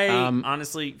 I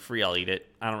honestly, free, I'll eat it.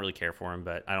 I don't really care for them,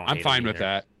 but I don't I'm hate fine them with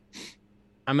either. that.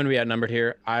 I'm going to be outnumbered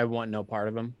here. I want no part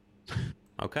of them.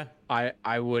 Okay.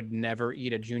 I would never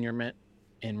eat a junior mint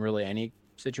in really any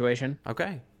situation.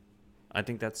 Okay. I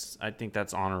think that's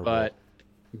honorable. But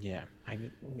yeah.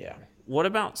 What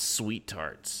about sweet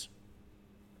tarts?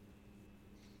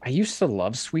 I used to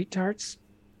love sweet tarts,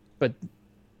 but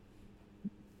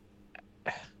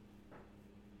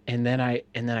and then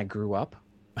I grew up,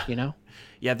 you know?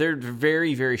 Yeah, they're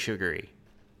very, very sugary,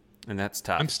 and that's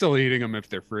tough. I'm still eating them if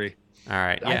they're free. All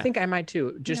right. Yeah. I think I might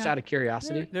too, just out of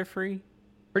curiosity. they're free.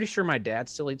 Pretty sure my dad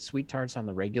still eats sweet tarts on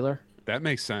the regular. That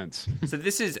makes sense. So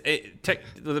this is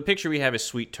the picture we have is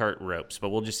sweet tart ropes, but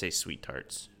we'll just say sweet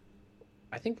tarts.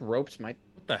 I think ropes might.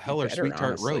 What the hell are better, sweet tart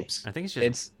honestly. ropes? I think it's just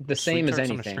It's the sweet same as tarts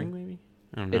on a anything. string, maybe?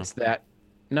 I don't know. It's that.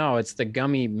 No, it's the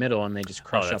gummy middle, and they just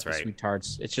crush up that's the right. sweet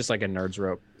tarts. It's just like a nerd's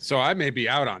rope. So I may be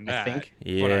out on that. think. but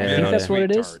Yeah. I'm I in think on that's what sweet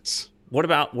it is. tarts. What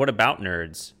about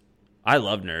nerds? I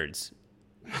love nerds.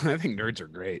 I think nerds are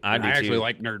great. I do actually too.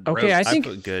 like nerd Okay, roast. I think-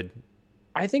 put good.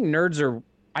 I think nerds are.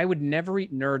 I would never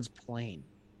eat nerds plain.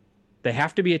 They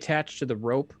have to be attached to the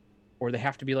rope, or they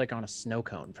have to be like on a snow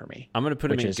cone for me. I'm gonna put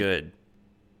them Which in is- good.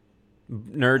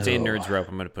 Nerds and Oh. nerds rope.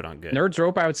 I'm gonna put on good. Nerds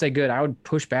rope, I would say good. I would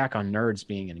push back on nerds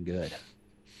being in good.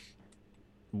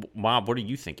 Mob, what are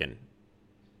you thinking?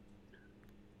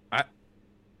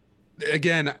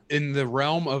 Again, in the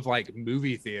realm of like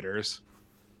movie theaters,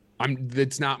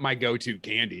 it's not my go-to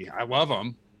candy. I love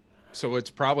them, so it's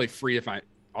probably free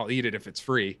I'll eat it if it's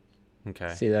free.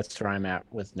 Okay. See, that's where I'm at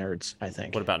with nerds. I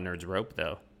think. What about nerds rope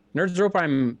though? Nerds rope?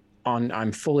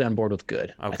 I'm fully on board with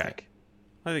good. Okay.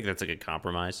 I think that's a good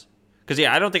compromise. Because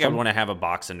I don't think I'd want to have a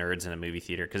box of nerds in a movie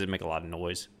theater because it'd make a lot of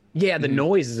noise. Yeah, the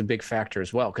noise is a big factor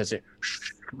as well because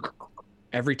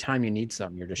every time you need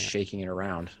something, you're just shaking it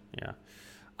around. Yeah.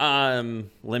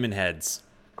 Lemon heads.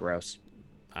 Gross.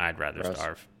 I'd rather Gross.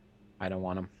 starve. I don't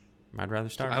want them. I'd rather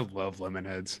starve. I love lemon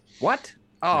heads. What?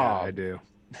 Oh, Yeah, I do.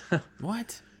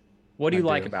 What? what do you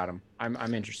I like do. about them?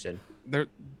 I'm interested.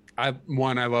 I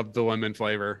love the lemon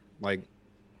flavor, like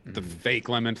the fake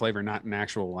lemon flavor, not an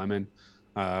actual lemon.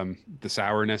 The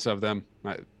sourness of them,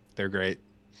 they're great.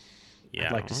 Yeah.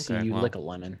 I'd like to see you lick a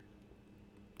lemon.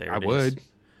 There I it is. would.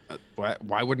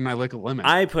 Why wouldn't I lick a lemon?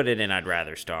 I put it in I'd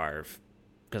rather starve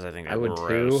because I think I they're would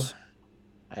gross. too.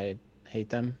 I hate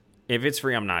them. If it's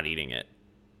free, I'm not eating it.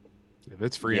 If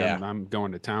it's free, Yeah. I'm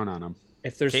going to town on them.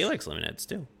 If there's Kay likes lemon heads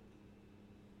too.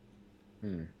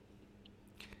 Hmm.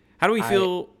 How do we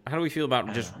feel? How do we feel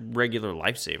about just regular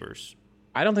lifesavers?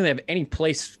 I don't think they have any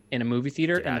place in a movie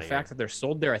theater, Get and the outta fact here. that they're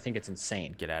sold there, I think it's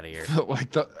insane. Get out of here.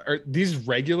 Like are these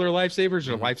regular lifesavers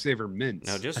or lifesaver mints?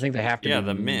 No, just I think they have to be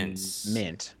the mints.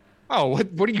 Mint. Oh,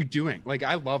 what are you doing? Like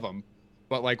I love them,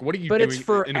 but like what are you But doing it's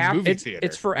for in a movie theater?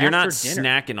 it's for You're not after dinner.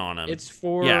 snacking on them. It's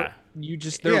for Yeah.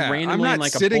 they're randomly I'm not in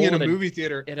like sitting a in bowl a at movie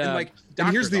theater at and a like. And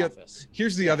doctor's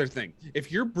here's the office. other thing.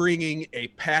 If you're bringing a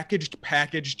packaged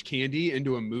candy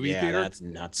into a movie theater, that's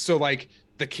nuts. so like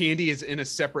the candy is in a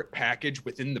separate package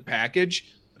within the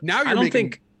package. Now you're don't making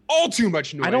think- all too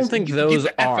much noise. I don't think Get those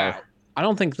the F are. out. I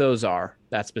don't think those are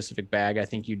that specific bag. I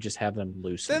think you just have them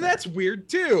loose. Then that's weird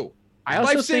too. I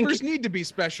also Lifesavers think need to be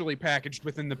specially packaged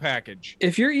within the package.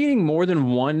 if you're eating more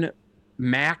than one,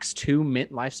 max 2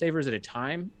 mint Lifesavers at a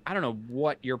time, I don't know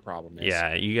what your problem is.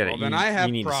 Yeah, you gotta. Well, then I have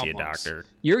you need problems. to see a doctor.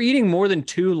 You're eating more than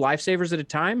 2 Lifesavers at a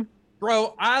time?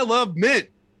 Bro, I love mint.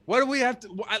 What do we have to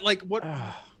like? What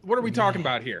are we talking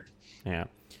Man. about here? Yeah.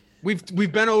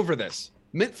 We've been over this.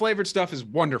 Mint flavored stuff is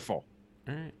wonderful.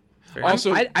 All right. Fair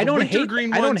Also, I the don't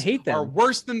wintergreen I don't ones hate them. are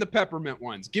worse than the peppermint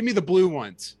ones. Give me the blue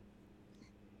ones.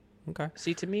 Okay.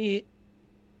 See, to me,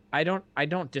 I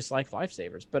don't dislike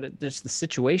Lifesavers, but the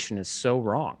situation is so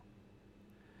wrong.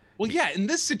 Well, yeah, in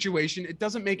this situation, it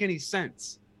doesn't make any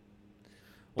sense.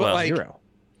 But Well, like, Zero.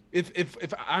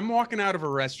 if I'm walking out of a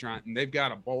restaurant and they've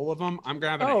got a bowl of them, I'm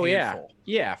grabbing Oh a yeah, handful.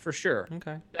 yeah, for sure.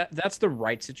 Okay. That's the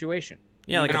right situation.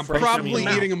 Yeah, like And a I'm fresh from probably your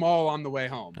mouth. eating them all on the way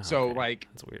home. Oh, So okay. like,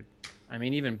 That's weird. I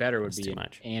mean, even better would That's too be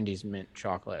much. Andy's mint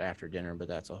chocolate after dinner, but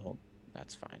that's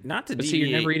fine. Not to But see, deviate.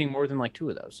 you're never eating more than like 2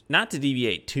 of those. Not to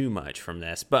deviate too much from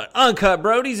this, but Uncut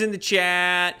Brody's in the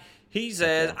chat. He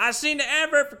says, I seen the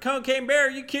advert for Cocaine Bear.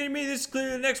 Are you kidding me? This is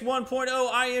clearly the next 1.0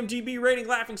 IMDb rating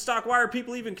laughing stock. Why are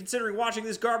people even considering watching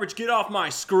this garbage? Get off my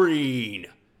screen.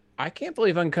 I can't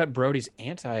believe Uncut Brody's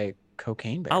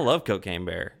anti-cocaine bear. I love Cocaine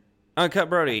Bear. Uncut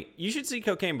Brody, you should see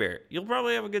Cocaine Bear. You'll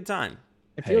probably have a good time.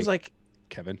 It feels Hey. like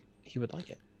Kevin, he would like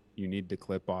it. you need to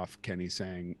clip off Kenny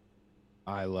saying,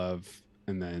 "I love,"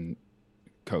 and then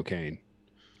cocaine,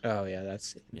 Oh yeah,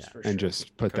 that's Yeah. for and sure.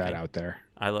 just put that Cocaine. out there.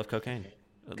 I love cocaine.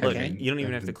 Cocaine? Look, you don't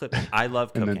even have to clip it. I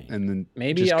love And cocaine. then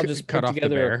Maybe I'll cu- just cut put off the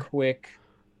together a bear. quick,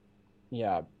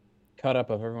 cut up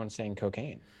of everyone saying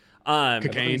cocaine. Um,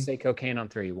 Cocaine. Everyone say cocaine on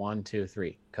 3. 1, 2,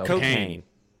 3. cocaine.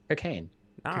 Cocaine.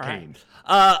 All Cocaine.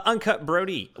 right. Uncut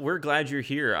Brody, we're glad you're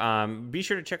here. Be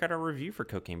sure to check out our review for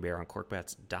Cocaine Bear on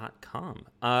corkbats.com.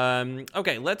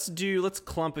 Okay, let's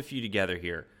clump a few together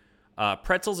here.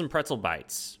 Pretzels and pretzel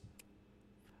bites.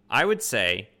 I would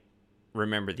say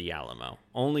remember the Alamo.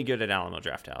 Only good at Alamo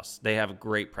Draft House. They have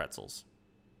great pretzels.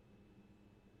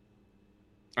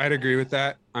 I'd agree with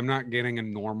that. I'm not getting a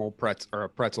normal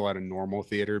pretzel at a normal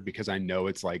theater because I know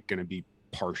it's like going to be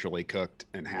partially cooked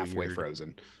and halfway Weird.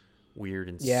 frozen. Weird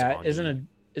and Yeah, soggy.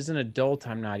 as an adult,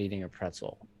 I'm not eating a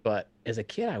pretzel, but as a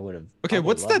kid, I would have. Okay, probably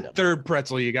what's loved that them. third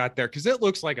pretzel you got there? Because it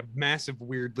looks like a massive,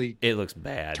 weirdly It looks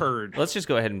bad. turd. Let's just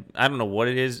go ahead and I don't know what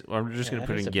it is. I'm just Yeah, gonna put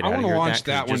that it is and a- get I out of wanna here. with launch that 'cause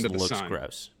that it one just to the looks sun.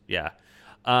 gross. Yeah.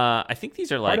 I think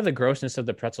these are like Part of the grossness of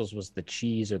the pretzels was the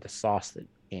cheese or the sauce that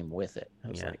came with it. I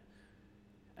was Yeah. like,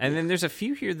 And then there's a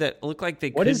few here that look like they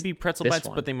What could is be pretzel this bites,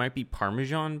 one? but they might be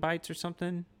Parmesan bites or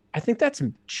something. I think that's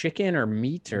chicken or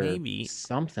meat or Maybe.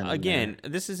 something. in Again,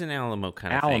 there. this is an Alamo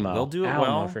kind of thing. Alamo. They'll do it Alamo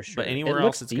well, for sure. but It anywhere looks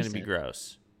else it's going to be decent.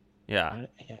 gross. Yeah.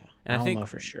 Yeah, And I Alamo think-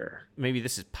 for sure. Maybe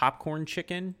this is popcorn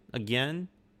chicken again.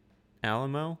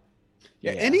 Alamo.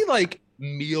 Yeah, Yeah. any like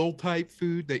meal type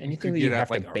food that you Anything could that you get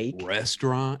have at to like bake. a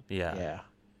restaurant. Yeah. Yeah.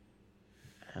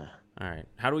 All right.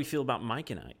 How do we feel about Mike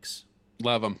and Ike's?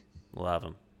 Love them. Love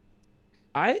them.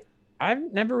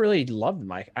 I've never really loved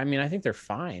Mike. I mean, I think they're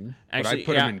fine. But Actually, I'd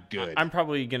put yeah, 'em in good. I'm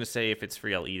probably going to say if it's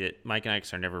free, I'll eat it. Mike and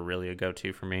Ike's are never really a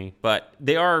go-to for me, but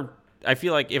they are. I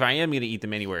feel like if I am going to eat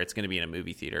them anywhere, it's going to be in a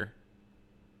movie theater.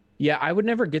 Yeah, I would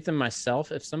never get them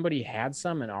myself. If somebody had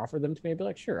some and offered them to me, I'd be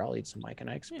like, sure, I'll eat some Mike and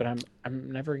Ike's. But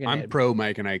I'm never gonna. I'm pro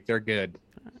Mike and Ike. They're good.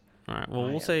 All right. Well, I-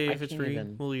 we'll say I if it's can't free,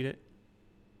 even- we'll eat it.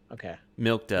 Okay.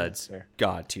 Milk Duds, fair.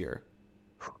 God tier.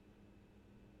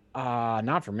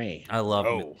 Not for me. I love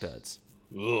Oh. Milk Duds.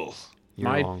 Ugh. You're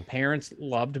My wrong. parents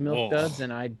loved Milk Ugh. Duds,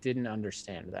 and I didn't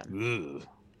understand them. Ugh.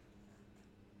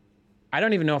 I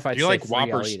don't even know if I'd Do you say like free, I'll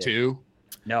Whoppers eat it. too?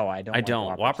 No, I don't. I like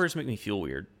don't. Whoppers make me feel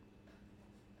weird.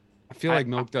 I feel like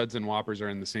Milk Duds and Whoppers are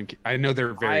in the same. I know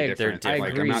they're very I- different. they're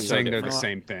Like different. I'm not So saying they're the different.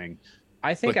 same thing.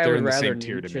 I think but I they're would in the rather same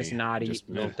tier to just me. not eat Just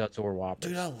Milk meh. Duds or Whoppers.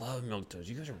 Dude, I love Milk Duds.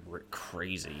 You guys are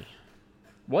crazy.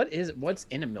 What's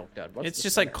in a Milk Dud? What's It's the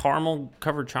just like center? caramel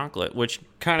covered chocolate, which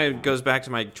kind of goes back to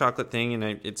my chocolate thing, and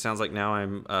it sounds like now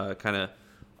I'm kind of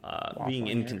being Waffling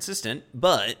here. inconsistent,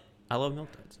 but I love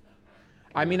Milk Duds.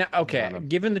 I mean, okay. Not a-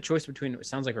 Given the choice between, it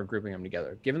sounds like we're grouping them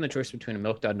together. Given the choice between a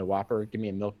Milk Dud and a Whopper, give me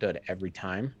a Milk Dud every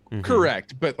time. Mhm.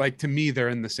 Correct, but like to me, they're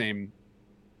in the same.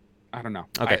 I don't know.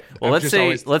 Okay, I've let's just say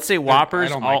always- Whoppers.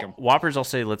 I don't like 'em. Whoppers, I'll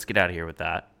say let's get out of here with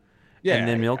that. Yeah, and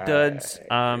then Milk Duds,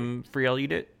 free, I'll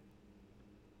eat it.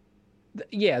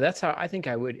 Yeah, that's how I think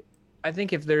I would I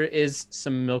think if there is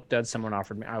some Milk Duds someone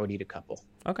offered me, I would eat a couple.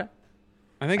 Okay.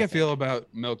 I feel about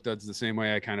Milk Duds the same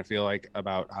way I kind of feel like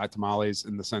about hot tamales,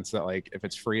 in the sense that like if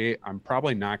it's free, I'm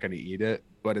probably not going to eat it,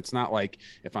 but it's not like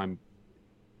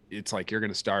it's like you're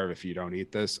going to starve if you don't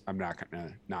eat this. I'm not going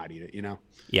to not eat it, you know?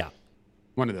 Yeah.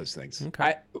 One of those things.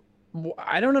 Okay.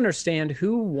 I don't understand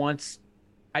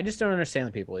I just don't understand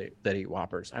the people that eat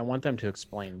Whoppers. I want them to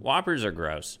explain. Whoppers are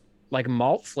gross. Like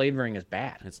malt flavoring is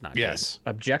bad. It's not Yes. Good.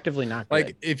 Objectively not good.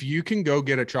 Like if you can go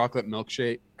get a chocolate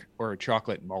milkshake or a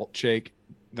chocolate malt shake,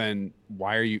 then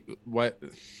why are you what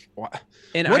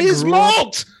And what is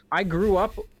malt? I grew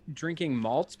up drinking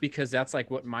malts because that's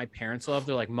like what my parents love.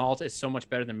 They're like, malt is so much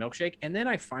better than milkshake. And then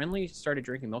I finally started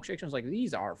drinking milkshakes and I was like,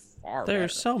 these are far They're better.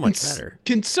 so much better.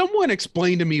 Can someone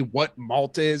explain to me what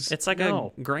malt is? It's like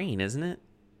a grain, isn't it?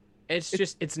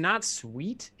 It's not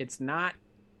sweet. It's not.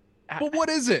 But what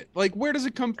is it? Like, where does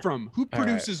it come from? Who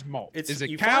produces malt? Is it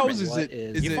you farm cows? it.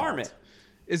 Is You it farm it.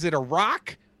 Is it a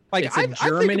rock? Like It's I a think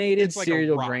germinated it's like a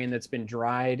cereal rock. grain that's been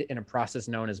dried in a process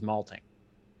known as malting.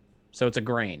 So it's a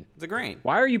grain. It's a grain.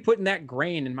 Why are you putting that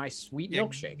grain in my sweet Yeah,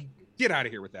 milkshake? Get out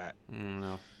of here with that. I don't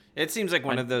know. It seems like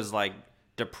one of those like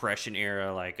Depression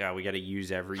era, like we got to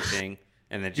use everything,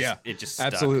 and then it just stuck.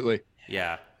 Absolutely.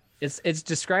 Yeah. It's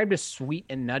described as sweet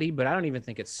and nutty, but I don't even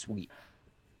think it's sweet.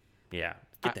 Yeah.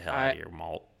 Get the hell out of here,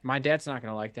 malt. My dad's not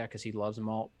gonna like that because he loves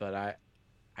malt, but I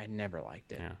never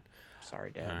liked it. Yeah.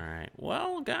 Sorry, Dad. All right.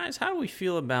 Well, guys, how do we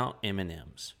feel about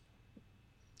M&Ms?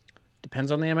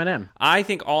 Depends on the M&M. I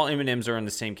think all M&Ms are in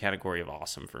the same category of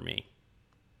awesome for me.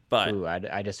 But Ooh,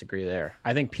 I disagree there.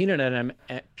 I think peanut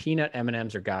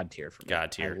M&Ms are god tier for me.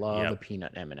 God tier, I love yep. a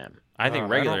peanut M&M. I think I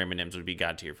regular don't- M&Ms would be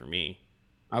God tier for me.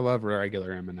 I love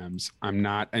regular M&Ms. I'm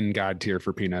not in God tier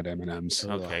for peanut M&Ms.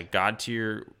 Okay, God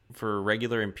tier for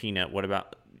regular and peanut. What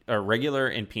about regular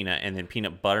and peanut, and then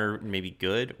peanut butter maybe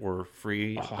good or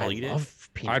free? I'll eat it.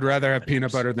 Peanut I'd rather have M&Ms.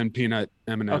 peanut butter than peanut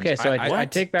M&Ms. Okay, so I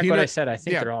take back what I said. I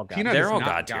think they're all god peanut tier. They're is all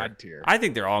not God tier. tier. I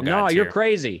think they're all God No, tier. you're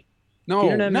crazy. No,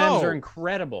 Peanut M&Ms no. are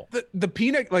incredible. The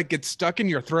peanut like gets stuck in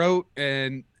your throat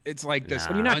and it's like this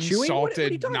Nah. Are you not chewing? What are you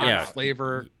unsalted, talking non about?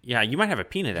 flavor. Yeah, you might have a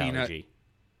peanut allergy.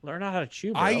 Learn how to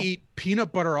chew, bro. I eat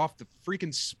peanut butter off the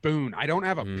freaking spoon. I don't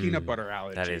have a peanut butter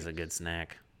allergy. That is a good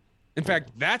snack. In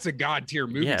fact, that's a god tier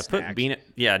movie Yeah, snack. put peanut.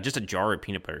 Yeah, just a jar of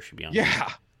peanut butter should be on. Yeah.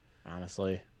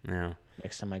 Honestly, there. Yeah.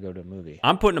 next time I go to a movie.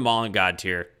 I'm putting them all in God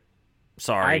tier.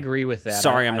 Sorry. I agree with that.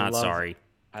 Sorry, I I'm not love- sorry.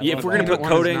 I Yeah, love if we're gonna that. put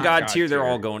One is Coda in not God God tier, they're tier.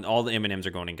 all going. All the M&Ms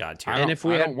are going in God tier. I And don't, if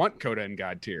we I had- don't want Coda in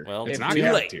god tier. Well, it's if not we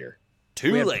god had- tier.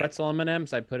 Too we have late. pretzel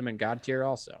M&Ms. I'd put them in god tier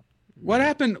also. What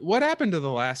happened to the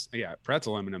last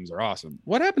pretzel M&Ms are awesome.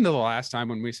 What happened to the last time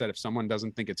when we said if someone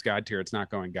doesn't think it's god tier, it's not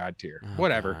going god tier? Oh,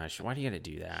 Whatever. Gosh, why do you got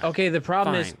to do that? Okay, the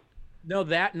problem is Fine.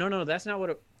 no, that's not what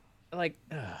it like.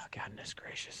 Oh, goodness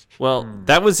gracious. Well,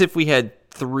 that was if we had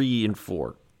 3 and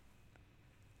 4.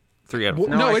 3 out of 4.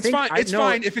 No, No, I it's think- fine. I- It's no,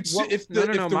 fine if it's what- if no, the,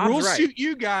 no, no, if the Mom's rules right. suit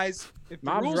you guys. If the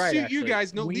Mom's rules right, suit you actually.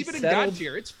 guys, no, We leave it in settled- god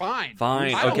tier. It's fine.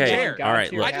 Fine. I don't Okay. care. All right. God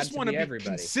tier Look. I had just to want to be be everybody.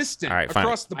 consistent All right, fine.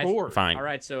 across the board. Fine. All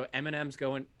right, so M&M's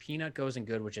going peanut goes in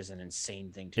good, which is an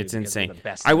insane thing too. It's because they're insane. the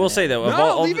best I will M&M. say though, of No,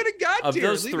 all leave it in god of tier.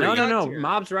 those Leave three- it No, in no, god no. tier.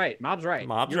 Mob's right. Mob's right.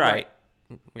 Mob's You're right.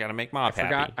 We got to make Mob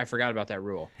happy. I forgot about that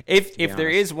rule. If be there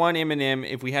honest. is one M&M,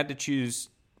 if we had to choose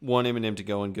one M&M to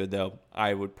go in good though,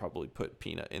 I would probably put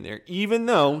peanut in there. Even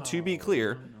though, to be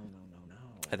clear, No.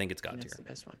 I think it's God That's tier. the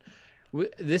best one.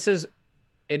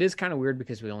 It is kind of weird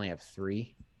because we only have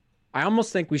 3. I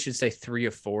almost think we should say 3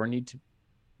 or 4 need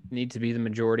to be the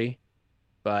majority,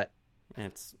 but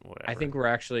It's whatever. I think we're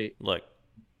actually look,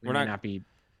 we we're may not. not be.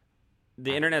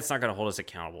 The internet's not going to hold us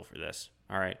accountable for this.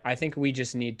 All right. I think we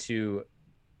just need to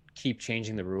keep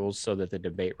changing the rules so that the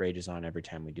debate rages on every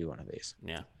time we do one of these.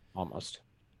 Yeah. Almost.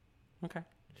 Okay.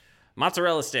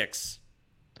 Mozzarella sticks.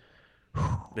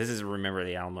 This is Remember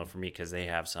the Alamo for me because they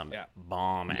have some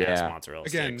bomb ass Yeah. mozzarella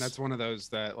Again, sticks. that's one of those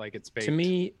that like it's baked. To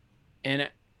me,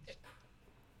 and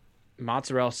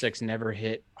mozzarella sticks never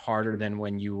hit harder than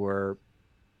when you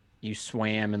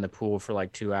swam in the pool for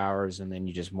like 2 hours and then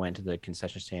you just went to the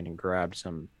concession stand and grabbed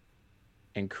some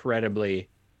incredibly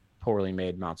poorly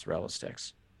made mozzarella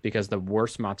sticks, because the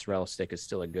worst mozzarella stick is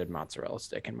still a good mozzarella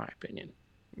stick in my opinion.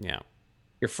 Yeah.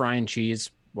 You're frying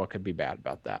cheese. What could be bad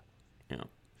about that? Yeah.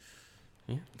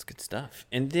 Yeah, it's good stuff.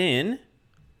 And then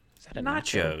Is that a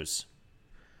nacho? nachos.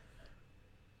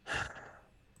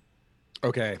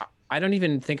 Okay. I don't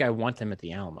even think I want them at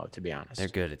the Alamo, to be honest. They're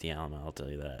good at the Alamo, I'll tell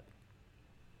you that.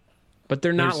 But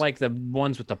they're not There's- like the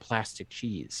ones with the plastic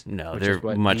cheese. No, which they're is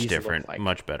what much these look different, like.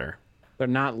 much better. They're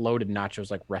not loaded nachos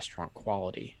like restaurant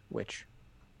quality, which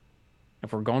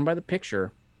if we're going by the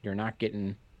picture, you're not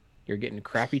getting You're getting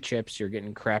crappy chips. You're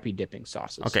getting crappy dipping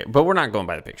sauces. Okay, but we're not going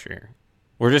by the picture here.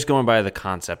 We're just going by the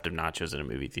concept of nachos in a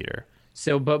movie theater.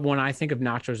 So, but when I think of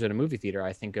nachos at a movie theater,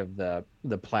 I think of the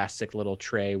plastic little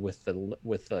tray with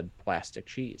the plastic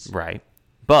cheese. Right.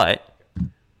 But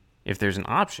if there's an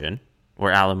option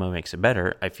where Alamo makes it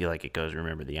better, I feel like it goes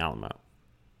Remember the Alamo.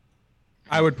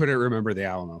 I would put it Remember the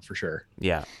Alamo for sure.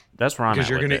 Yeah, that's where I'm at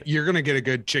with it. You're gonna get a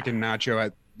good chicken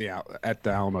nacho at the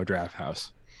Alamo Draft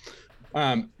House.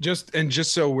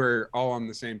 Just so we're all on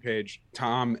the same page,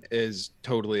 Tom is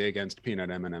totally against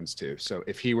peanut M&Ms too. So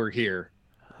if he were here,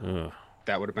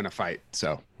 that would have been a fight.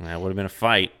 So that would have been a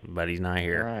fight, but he's not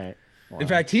here. All right. Well, in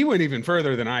fact, he went even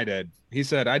further than I did. He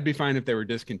said, "I'd be fine if they were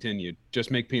discontinued. Just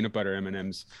make peanut butter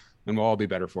M&Ms, and we'll all be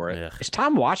better for it." Ugh. is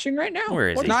Tom watching right now? Where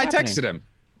is he? No, I happening? texted him.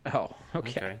 Oh,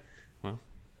 okay. Well,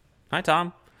 hi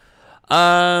Tom.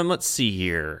 Let's see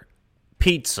here.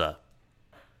 Pizza.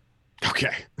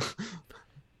 Okay.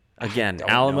 Again, don't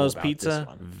know Alamo's about this Pizza,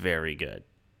 one. very good.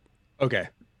 Okay.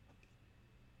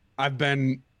 I've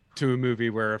been to a movie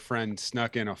where a friend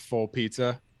snuck in a full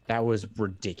pizza. That was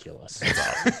ridiculous.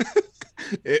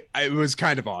 It was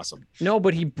kind of awesome. No,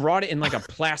 but he brought it in like a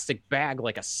plastic bag,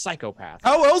 like a psychopath.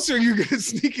 How else are you gonna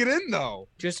sneak it in though?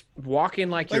 Just walk in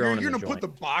like Like, you're are owning you the gonna put joint.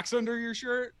 the box under your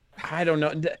shirt? I don't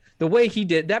know. The way he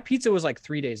did that pizza was like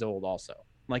 3 days old. Also,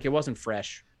 like it wasn't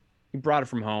fresh. He brought it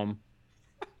from home.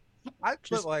 I put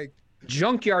Just- like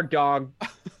Junkyard dog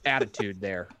attitude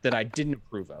there that I didn't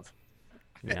approve of.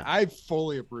 Yeah. I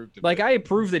fully approved of Like it. I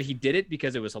approved that he did it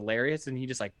because it was hilarious, and he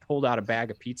just like pulled out a bag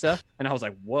of pizza, and I was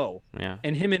like, "Whoa!" Yeah.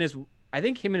 And I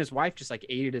think him and his wife just like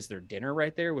ate it as their dinner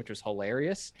right there, which was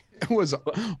hilarious. It was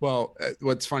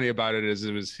what's funny about it is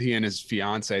it was he and his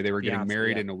fiance. They were getting Fiance,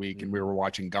 married yeah. in a week, and we were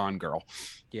watching Gone Girl.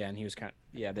 Yeah, and he was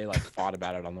they like fought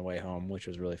about it on the way home, which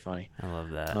was really funny. I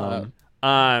love that.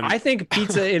 I think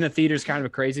pizza in a theater is kind of a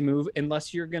crazy move,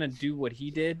 unless you're gonna do what he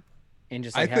did and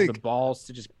just like have the balls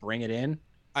to just bring it in.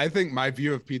 I think my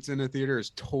view of pizza in a theater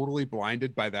is totally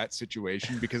blinded by that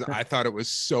situation because I thought it was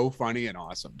so funny and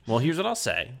awesome. Well, here's what I'll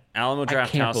say. Alamo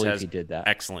Draft can't House believe has he did that.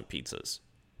 excellent pizzas.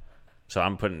 So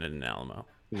I'm putting it in Alamo.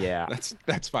 Yeah,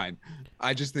 That's fine.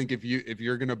 I just think if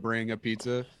you're gonna bring a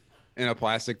pizza in a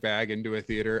plastic bag into a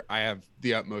theater, I have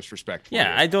the utmost respect for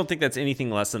Yeah, you. I don't think that's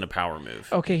anything less than a power move.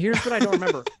 Okay, here's what I don't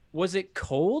remember. Was it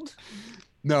cold?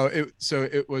 No, it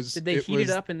was. Did they heat was,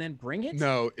 it up and then bring it?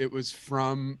 No, it was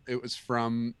from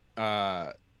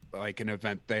like an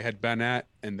event they had been at,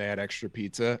 and they had extra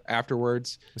pizza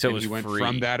afterwards. So it and was he went free.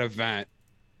 from that event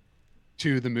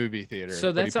to the movie theater.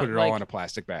 So but he that's put not it all like- in a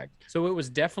plastic bag. So it was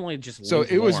definitely just So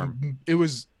lukewarm. it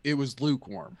was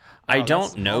lukewarm. I Oh, don't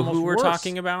that's know who almost we're worse.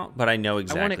 talking about, but I know I want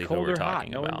exactly it who cold we're or hot,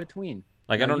 talking no in about. between.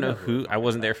 Like No, I don't you know know who we're who. I talking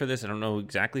wasn't there about. for this. I don't know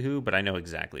exactly who, but I know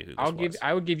exactly who this was.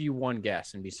 I would give you one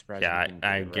guess and be surprised. Yeah, if you didn't I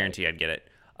get it right. guarantee I'd get it.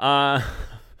 All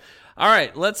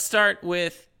right, let's start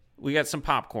with. We got some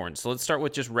popcorn, so let's start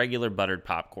with just regular buttered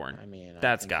popcorn. I mean,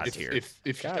 That's think God it's- tier.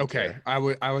 If God okay,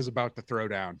 tier. I was about to throw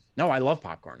down. No, I love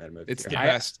popcorn at a movie It's the theater.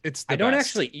 best. It's the I don't best.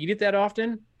 actually eat it that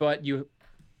often, but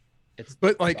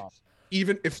But like awesome.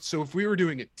 even if we were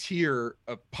doing a tier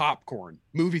of popcorn,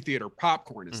 movie theater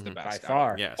popcorn is the Mhm. by best.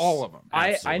 far. Yes, all of them.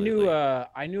 I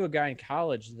absolutely. knew a guy in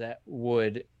college that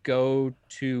would go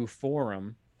to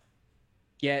Forum,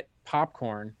 get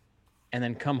popcorn, and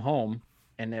then come home,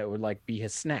 and it would like be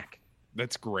his snack.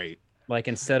 That's great. Like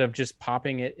instead of just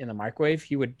popping it in the microwave,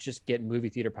 he would just get movie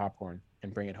theater popcorn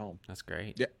and bring it home. That's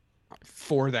great. Yeah.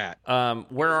 For that,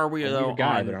 Where are we A though? weird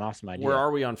guy, on- but an awesome idea. Where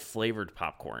are we on flavored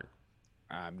popcorn?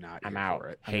 I'm not. I'm here out. For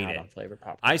it. I'm Hate out it. on flavored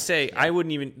popcorn. I say I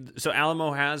wouldn't even. So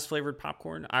Alamo has flavored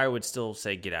popcorn. I would still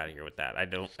say get out of here with that. I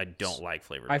don't like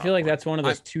flavored. I feel like popcorn. that's one of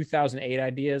those 2008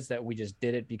 ideas that we just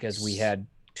did it because we had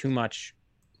too much.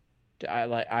 I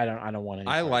don't want any.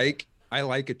 I part.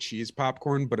 like a cheese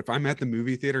popcorn, but if I'm at the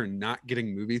movie theater and not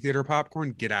getting movie theater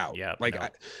popcorn, get out. Yeah, Like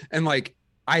no.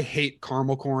 I hate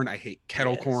caramel corn. I hate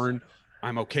kettle Yes. corn.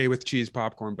 I'm okay with cheese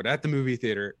popcorn, but at the movie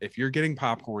theater, if you're getting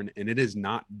popcorn and it is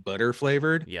not butter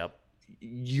flavored, Yep.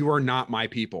 you are not my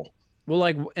people. Well,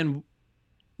 like, and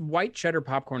white cheddar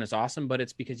popcorn is awesome, but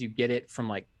it's because you get it from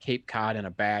like Cape Cod in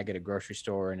a bag at a grocery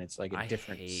store, and it's like a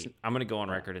different. I'm gonna go on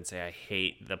record and say I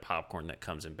hate the popcorn that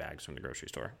comes in bags from the grocery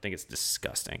store. I think it's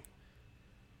disgusting.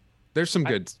 There's some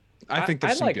good. I think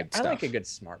there's some like, good I stuff. like a good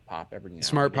smart pop every now and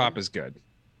Smart again. pop is good.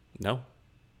 No.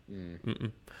 Mm.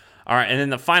 Mm-mm. All right, and then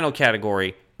the final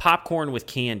category: popcorn with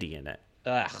candy in it.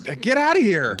 Ugh. Get out of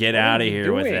here. Get What are out of you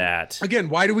here with doing? that. Again,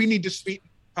 why do we need to sweeten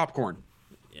popcorn?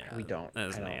 Yeah, We don't. That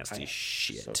is I don't- nasty I-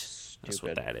 shit. so That's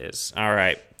what stupid. that is. All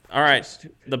right. All right,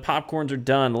 the popcorns are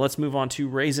done. Let's move on to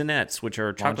Raisinets, which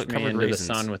are chocolate-covered into raisins.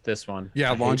 the sun with this one.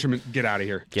 Yeah, launch them. Get out of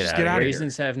here. Get Get outta out of here.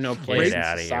 Raisins have no place Get in outta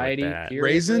here with society. that. Period,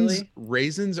 Raisins, really.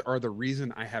 raisins are the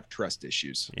reason I have trust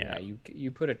issues. Yeah.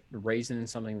 You put a raisin in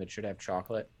something that should have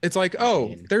chocolate. It's like,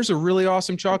 there's a really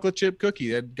awesome chocolate chip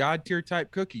cookie, a god tier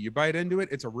type cookie. You bite into it,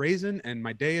 it's a raisin, and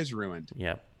my day is ruined.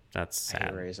 Yep, that's I hate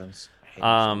sad. raisins. I hate them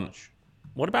so much.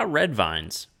 What about red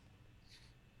vines?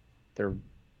 They're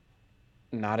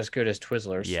not as good as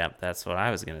Twizzlers. Yep, that's what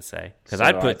I was gonna say. Because So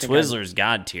I'd I put think Twizzlers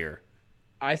God tier.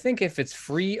 I think if it's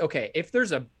free, okay, if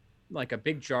there's a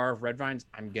big jar of red vines,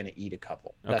 I'm gonna eat a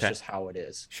couple. That's Okay. just how it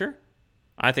is. Sure,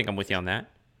 I think I'm with you on that.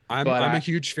 I'm But a I-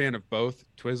 huge fan of both.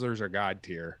 Twizzlers are god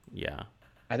tier. Yeah,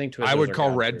 I think Twizzlers I would are call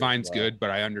God red tier as vines well. good, but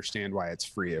I understand why it's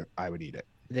free. I would eat it.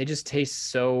 They just taste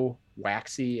so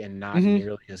waxy and not Mhm.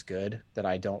 nearly as good that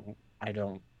I don't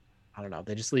know.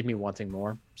 They just leave me wanting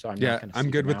more. So I'm Yeah, not gonna I'm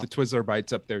seek good them with the out. Twizzler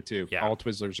bites up there too. Yeah. All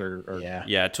Twizzlers are Yeah.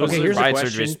 yeah. Twizzlers Okay, here's a bites are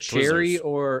question: just cherry Twizzlers.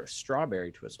 or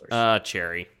strawberry Twizzlers?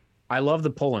 Cherry. I love the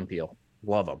pull and peel.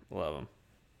 Love them. Love them.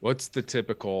 What's the It's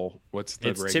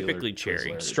regular typically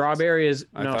cherry. Twizzler? Strawberry is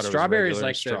I thought it was strawberry is regular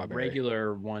like strawberry. the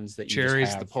regular ones that you Cherry's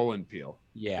just the have. pull and peel.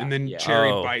 Yeah, And then yeah. cherry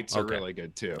Oh, bites are okay. really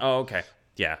good too. Oh, okay.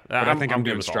 Yeah, but I think I'm good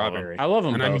doing with all of them. strawberry. I love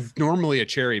them And both. I'm normally a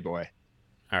cherry boy.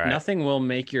 All right. Nothing will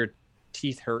make your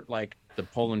teeth hurt like the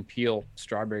pull and peel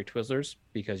strawberry Twizzlers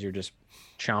because you're just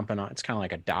chomping on. It's kind of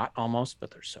like a dot almost,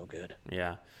 but they're so good.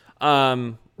 Yeah.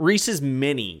 Reese's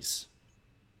Minis.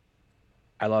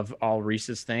 I love all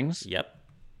Reese's things. Yep.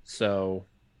 So,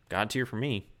 God tier for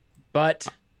me. but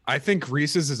I think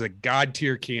Reese's is a god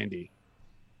tier candy.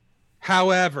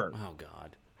 However, Oh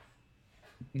God.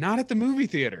 not at the movie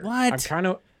theater. What?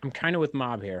 I'm kind of with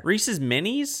Mob here. Reese's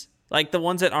Minis? Like the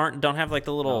ones that don't have like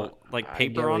the little I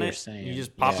paper get what on you're it. saying. You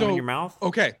just pop Yeah. them in So- your mouth.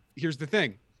 Okay, here's the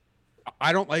thing.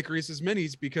 I don't like Reese's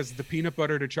Minis because the peanut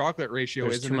butter to chocolate ratio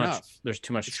There's isn't too much. enough. There's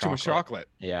too much It's chocolate. too much chocolate.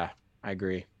 Yeah, I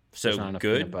agree. So There's not enough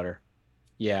good? peanut butter.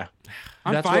 Yeah,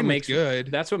 I'm That's what fine with makes-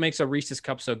 good, that's what makes a Reese's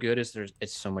cup so good. Is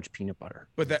it's so much peanut butter.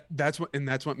 but that's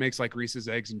what makes like Reese's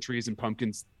eggs and trees and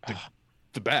pumpkins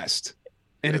the best.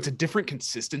 And it's a different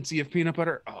consistency of peanut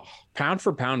butter. Oh, Pound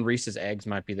for pound, Reese's eggs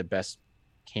might be the best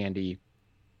candy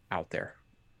out there.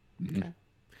 mhm.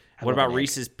 I What love about an egg.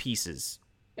 Reese's Pieces?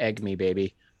 Egg me,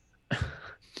 baby.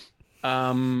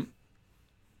 Anytime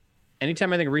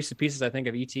I think of Reese's Pieces, I think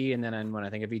of ET, and then when I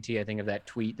think of ET, I think of that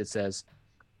tweet that says,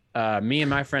 "Me and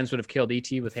my friends would have killed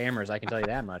ET with hammers." I can tell you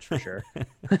that much for sure.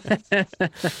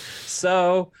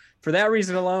 So, for that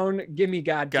reason alone, give me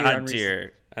God tier. on God Reese's.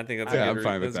 tier. I think that's Yeah, a I'm good,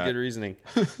 fine with that's that. good reasoning.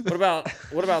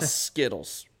 What about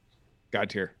Skittles? God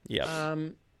tier. Yep.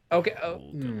 Okay. Oh,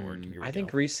 good lord, here we I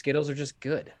think go. Reese Skittles are just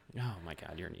good, Oh my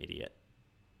God, you're an idiot.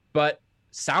 but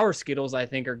sour Skittles I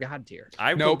think are God tier.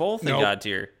 I put Nope, both in nope. God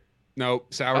tier. No,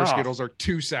 sour Oh. Skittles are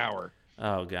too sour.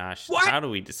 Oh gosh, What? how do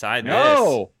we decide this?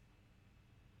 No.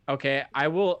 Okay, I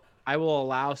will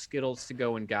allow Skittles to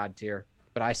go in God tier,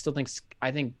 but I still think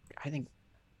I think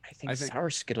sour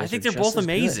Skittles. I think are they're just both as good.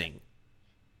 amazing.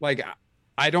 Like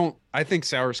I think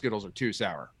sour Skittles are too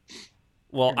sour.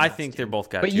 Well, You're I nuts, think dude. they're both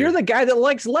God But tier. you're the guy that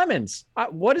likes lemons.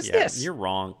 What is Yeah, this? You're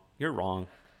wrong. You're wrong.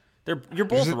 You're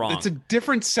both wrong. It's a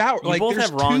different sour. You like both there's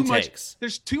have wrong too much. takes.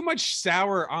 There's too much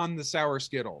sour on the sour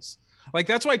Skittles. Like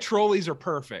that's why Trolleys are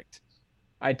perfect.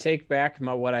 I take back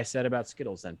what I said about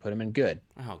Skittles. Then put them in good.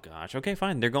 Oh gosh. Okay,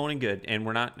 fine. They're going in good, and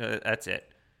we're not. That's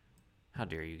it. How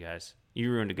dare you guys?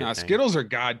 You ruined a good Nah, thing. Skittles are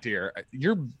god tier.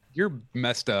 You're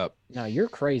messed up. No, you're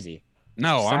crazy.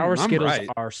 No, Sour I'm Skittles right.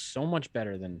 are so much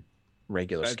better than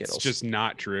regular That's Skittles. just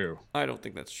not true. I don't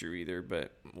think that's true either,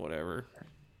 but whatever.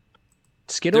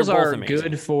 Skittles They're both are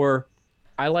amazing. good for.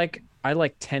 I like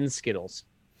 10 Skittles,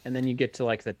 and then you get to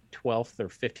like the 12th or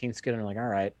 15th Skittle, and you're like, all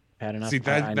right, had enough. See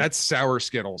that's sour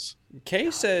Skittles.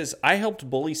 Kay says I helped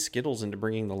bully Skittles into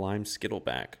bringing the lime Skittle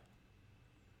back.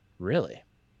 really.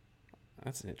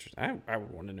 That's an interesting. I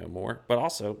would want to know more, but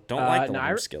also don't like the no,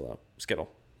 lime Skittle.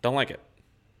 Don't like it.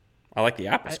 I like the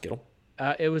apple Skittle.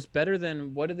 It was better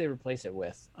than what did they replace it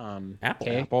with? Apple.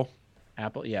 Kay? Apple.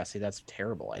 Apple. Yeah. See, that's a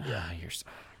terrible idea. Ah, you're so,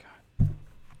 oh my god.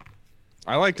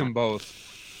 I liked them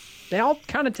both. They all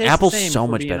kind of taste Apple's the same. so if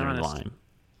we're much being better than honest. lime.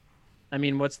 I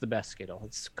mean, what's the best Skittle?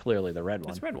 It's clearly the red one.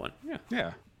 It's a red one. Yeah.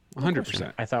 Yeah,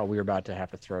 100%. I thought we were about to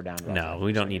have to throw down. No,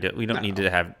 we don't need to. We don't need to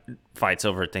have fights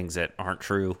over things that aren't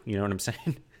true. You know what I'm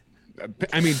saying?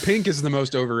 I mean, pink is the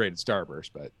most overrated Starburst,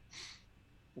 but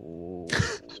Ooh,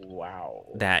 wow.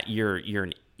 That you're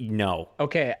no.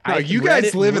 Okay, No, you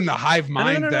guys live in the hive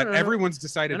mind that everyone's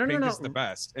decided No, no, pink no, is the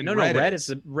best, and no, red is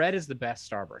the best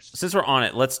Starburst. Since we're on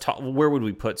it, let's talk. Where would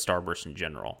we put Starburst in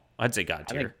general? I'd say God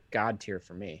I tier. think God tier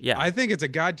for me. Yeah, I think it's a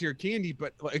god tier candy,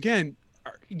 but again,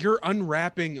 you're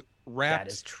unwrapping wrapped.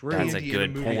 That is true. That's a candy good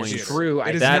in movie point. theater. True.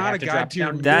 It is I not have a to god drop tier.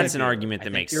 down movie that's an theater. argument I that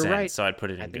think makes you're sense. right. So I'd put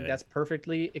it in I think good. that's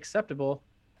perfectly acceptable.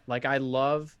 Like I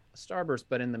love Starburst,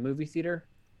 but in the movie theater,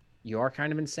 you are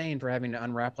kind of insane for having to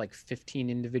unwrap like 15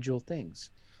 individual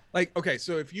things. Like, okay,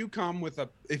 so if you come with a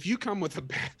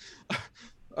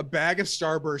a bag of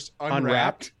Starburst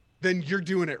unwrapped, then you're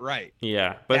doing it right.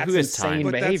 Yeah, but That's who has insane. time?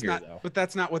 But Behavior, that's not. though. But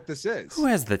that's not what this is. Who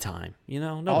has the time?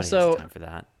 Nobody Also- has time for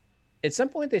that. At some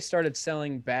point, they started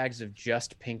selling bags of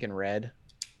just pink and red,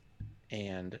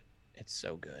 and it's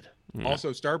so good. Yeah.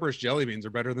 Also, Starburst jelly beans are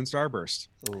better than Starburst.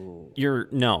 Ooh. You're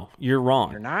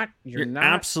wrong. You're not. You're not.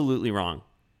 absolutely wrong.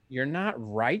 You're not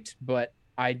right, but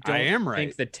I don't am right.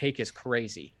 think the take is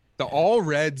crazy. The all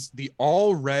red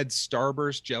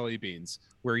Starburst jelly beans,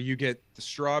 where you get the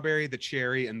strawberry, the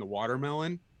cherry, and the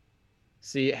watermelon.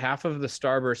 See, half of the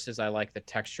Starburst is I like the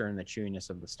texture and the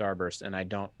chewiness of the Starburst, and I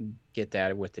don't get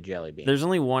that with the jelly bean. There's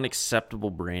only one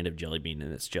acceptable brand of jelly bean,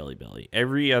 and it's Jelly Belly.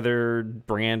 Every other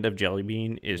brand of jelly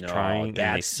bean is trying,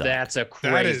 and they suck. That's a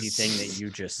crazy is- thing that you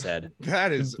just said.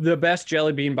 That is The best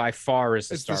jelly bean by far is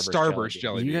the it's the Starburst, Starburst jelly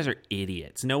jelly You bean. guys are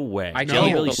idiots. No way. I Jelly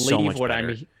can't Belly's believe so much what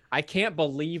better. I can't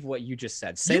believe what you just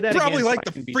said. Say You that probably again. like so I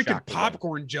the can be freaking shocked again.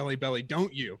 popcorn jelly belly,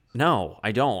 don't you? No,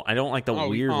 I don't. I don't like the Oh,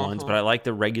 weird ones, but I like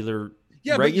the regular.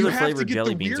 Yeah, but you regular have to flavored get jelly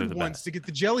the beans are weird the ones best. to get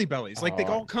the jelly bellies. Like they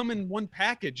Oh. all come in one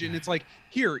package, and it's like,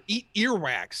 here, eat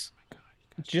earwax.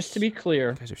 Just to be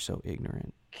clear, You guys are so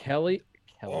ignorant. Kelly,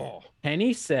 Oh,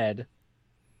 Penny said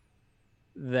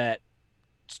that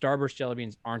Starburst jelly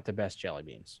beans aren't the best jelly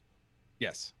beans.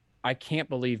 yes. I can't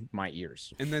believe my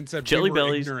ears. And then said Jelly we were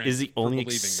Bellies ignorant is the for only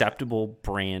believing that. acceptable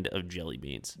brand of jelly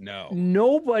beans. No.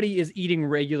 Nobody is eating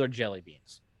regular jelly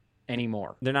beans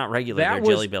anymore. They're not regular. That They're was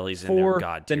Jelly Bellies, and they're for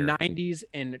God the tier. 90s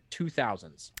and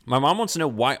 2000s. My mom wants to know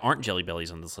why aren't Jelly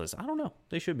Bellies on this list. I don't know.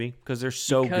 They should be because they're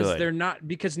so because good. they're not,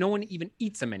 because no one even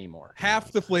eats them anymore.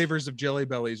 Half the flavors of jelly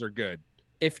bellies are good.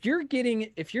 If you're getting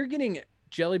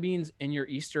jelly beans in your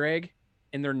Easter egg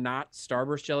and they're not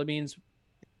Starburst jelly beans,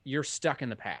 you're stuck in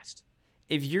the past.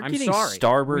 If you're I'm getting sorry.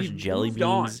 Starburst We've jelly moved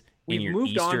on. beans in We've your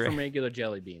moved on Easter from egg, regular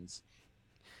jelly beans.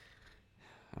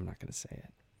 I'm not gonna say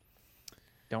it.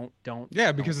 Don't.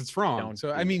 Yeah, because don't- it's wrong. don't So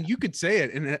do I mean, that. you could say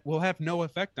it, and it will have no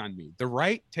effect on me. The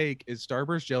right take is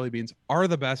Starburst jelly beans are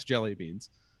the best jelly beans,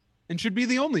 and should be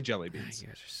the only jelly You beans. guys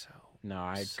are so. No,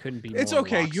 I couldn't be. It's more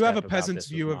okay. You have a lockstep about peasant's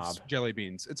this view with of Mob. jelly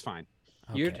beans. It's fine.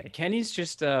 Okay. Kenny's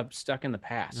just stuck in the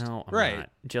past. No, I'm Right. not.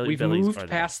 Jelly We've Bellies moved are the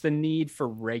past the need for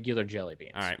regular jelly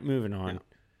beans. All right, moving on.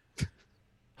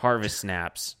 Harvest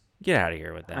Snaps. Get out of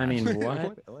here with that. I mean,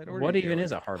 what? What even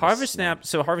is a Harvest Snap.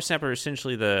 So Harvest Snap are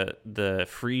essentially the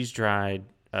freeze dried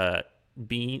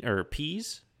bean or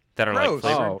peas that are Gross.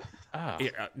 like flavored. Oh.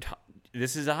 Yeah,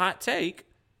 this is a hot take.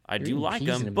 I You're do eating like peas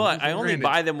in them, a but movie I only Granted.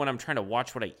 buy them when I'm trying to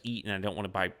watch what I eat, and I don't want to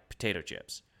buy potato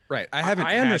chips. Right. I haven't.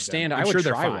 I had understand. them. I I'm would sure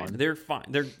they're try fine. one. They're fine.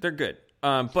 They're good.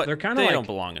 But They're they kinda like- don't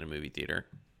belong in a movie theater.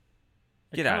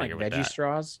 Get out of here with veggie that.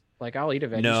 straws. Like I'll eat a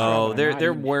veggie straw. No, but I'm they're not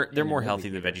they're eating more it they're in a more movie healthy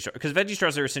than theater. veggie straws because veggie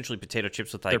straws are essentially potato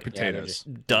chips with They're like potatoes.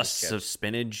 dusts chips. of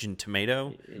spinach and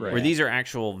tomato. Right. Where these are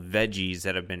actual veggies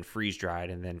that have been freeze dried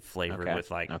and then flavored Okay,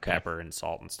 with like okay. pepper and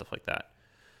salt and stuff like that.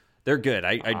 They're good.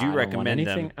 I do don't want recommend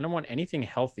anything, them. I don't want anything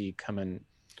healthy coming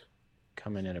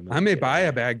in a movie. I may theater. buy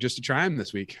a bag just to try them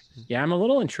this week, Yeah, I'm a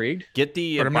little intrigued. Get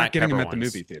the but I'm black not getting pepper them at the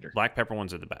ones. movie theater. Black pepper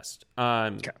ones are the best.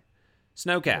 Okay.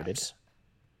 Snow Noted. caps.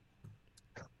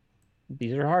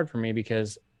 These are hard for me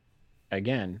because,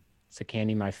 again, it's a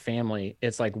candy my family.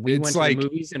 It's like we It's went to like the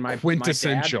movies and my dad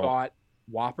quintessential. bought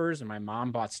Whoppers and my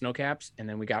mom bought Snow Caps, and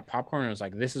then we got popcorn and it was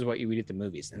like, this is what you eat at the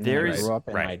movies. And then There I is- grew up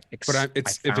and right. But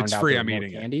if it's free, I'm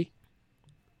eating it. candy.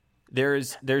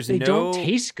 There's They no don't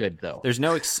taste good though. there's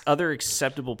no other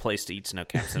acceptable place to eat snow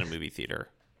caps in a movie theater.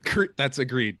 That's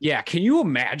agreed. Yeah, can you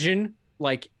imagine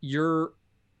like you're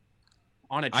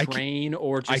on a I ca- train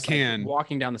or just I like, can.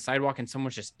 walking down the sidewalk and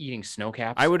someone's just eating Snow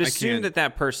Caps? I would I assume can't-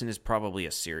 that person is probably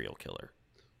a serial killer.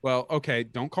 Well, okay.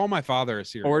 Don't call my father a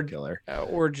serial Or- killer.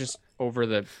 or just over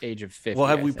the age of 50. Well,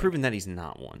 have I we think. proven that he's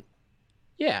not one?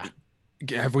 Yeah,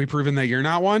 Have we proven that you're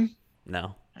not one?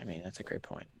 No, I mean that's a great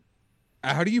point.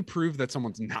 How do you prove that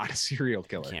someone's not a serial I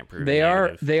killer? can't prove. They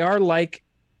negative. are like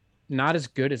not as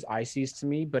good as Ices to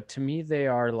me, but to me they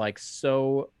are like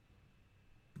so.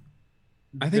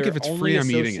 I think if they're it's only free, I'm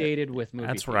eating it. associated with movie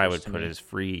That's what I would theaters to put me. as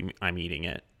free. I'm eating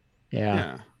it. Yeah.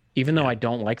 Yeah. even though I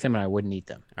don't like them and I wouldn't eat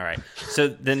them. All right. So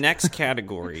the next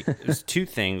category is two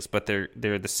things, but they're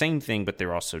the same thing, but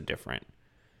they're also different.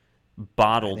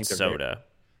 Bottled soda.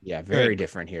 Very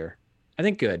different here. I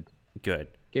think good. Good.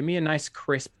 Give me a nice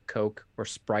crisp Coke or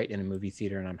Sprite in a movie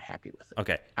theater, and I'm happy with it.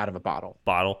 Okay. Out of a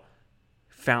bottle.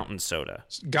 Fountain soda.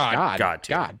 God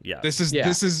tier. God. Yeah. This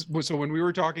is so when we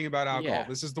were talking about alcohol,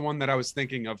 this is the one that I was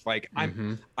thinking of. Like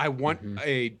I want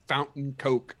a fountain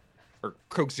Coke or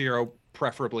Coke Zero,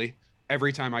 preferably,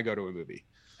 every time I go to a movie.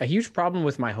 A huge problem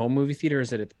with my home movie theater is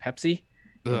that it's Pepsi.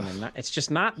 And it's just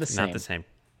not the same. Not the same.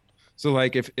 So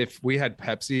like if we had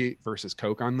Pepsi versus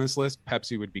Coke on this list,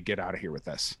 Pepsi would be get out of here with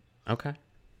this. Okay.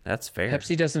 That's fair.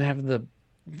 Pepsi doesn't have the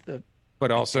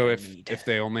But also if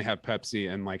they only have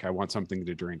Pepsi and like I want something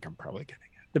to drink, I'm probably getting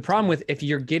it. The problem with if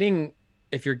you're getting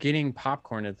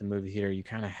popcorn at the movie theater, you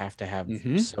kind of have to have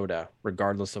soda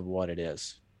regardless of what it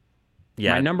is.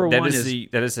 Yeah. My number one is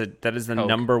that is the Coke.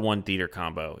 number one theater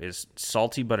combo is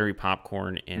salty buttery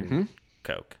popcorn and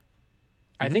Coke.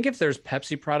 I think if there's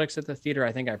Pepsi products at the theater,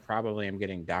 I think I probably am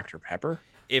getting Dr. Pepper.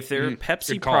 If there are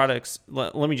Pepsi products,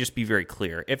 let me just be very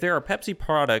clear. If there are Pepsi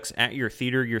products at your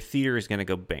theater is going to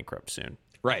go bankrupt soon.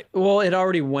 Right. Well, it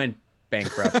already went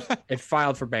bankrupt. It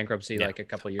filed for bankruptcy like a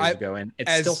couple of years ago, and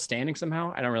it's still standing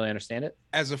somehow. I don't really understand it.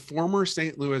 As a former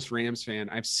St. Louis Rams fan,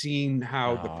 I've seen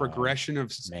how the progression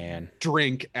of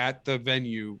drink at the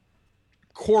venue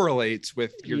correlates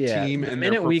with your team and their performance. The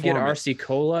minute we get RC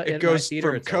Cola, it goes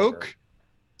from Coke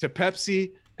to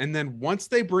Pepsi. And then once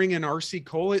they bring in RC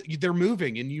Cola, they're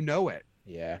moving, and you know it.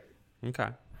 Yeah. Okay.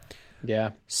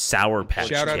 Yeah. Sour Patch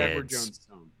Kids. Shout out Edward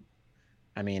Jonestown.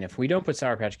 I mean, if we don't put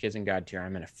Sour Patch Kids in God tier,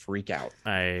 I'm going to freak out.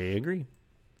 I agree.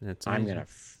 I'm going to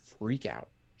freak out.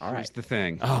 All Here's the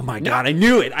thing. Oh, my God. I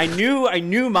knew it. I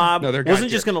knew Mob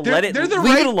wasn't just going to let it leave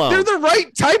it alone. They're the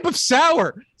right type of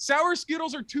sour. Sour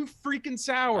Skittles are too freaking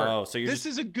sour. Oh, so this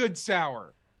is a good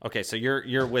sour. Okay, so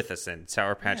you're with us then.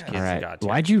 Sour Patch Kids and God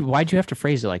tier. Why'd you have to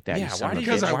phrase it like that? Yeah,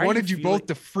 because I wanted you both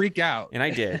to freak out. And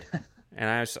I did.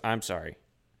 And I'm sorry.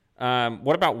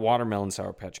 What about watermelon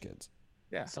Sour Patch Kids?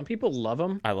 Yeah. Some people love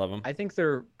them. I love them. I think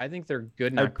they're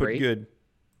good, not great. Good.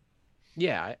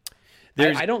 Yeah.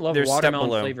 I don't love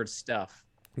watermelon flavored stuff.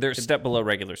 They're a step below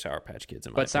regular Sour Patch Kids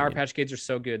in my opinion. Sour Patch Kids are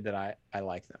so good that I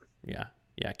like them. Yeah.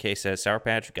 Yeah. Kay says Sour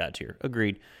Patch, God tier.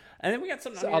 Agreed. And then we got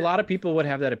something. So a lot of people would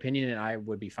have that opinion, and I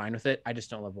would be fine with it. I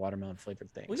just don't love watermelon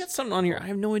flavored things. We got something on here. I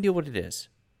have no idea what it is.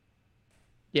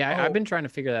 Yeah, I've been trying to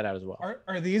figure that out as well.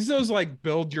 Are these those like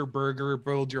build your burger,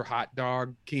 build your hot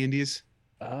dog candies?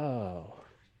 Oh,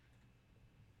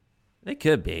 they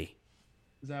could be.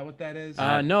 Is that what that is?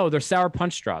 No, they're sour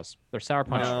punch straws. They're sour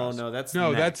punch straws. No,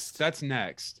 that's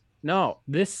next. No,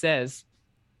 this says,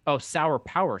 sour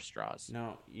power straws.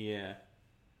 No, yeah.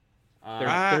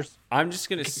 I'm just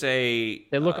gonna say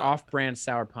they look off-brand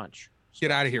sour punch.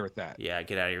 Get out of here with that. Yeah,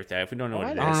 get out of here with that. If we don't know what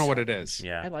it is, I don't know what it is.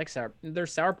 Yeah, I like sour. They're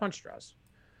sour punch straws.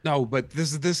 No, but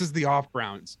this is the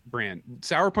off-brand brand.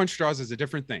 Sour punch straws is a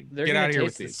different thing. Get out of here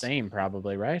with these. The same,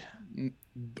 probably, right?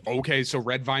 Okay, so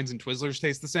Red Vines and Twizzlers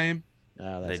taste the same.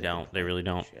 They don't. They really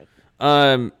don't.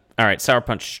 All right, sour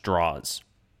punch straws.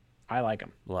 I like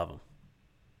them. Love them.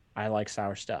 I like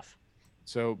sour stuff.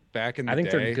 So back in the day, I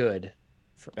think they're good.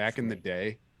 Back in the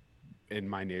day, in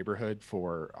my neighborhood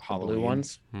for Halloween, blue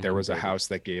ones, there was a house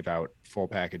that gave out full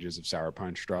packages of sour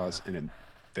punch straws, and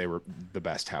they were the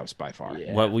best house by far.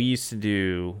 Yeah. What we used to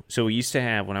do, so we used to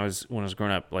have when I was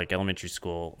growing up, like elementary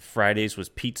school, Fridays was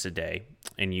pizza day,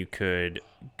 and you could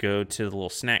go to the little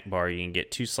snack bar. You can get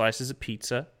 2 slices of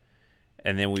pizza,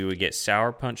 and then we would get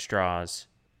sour punch straws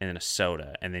and then a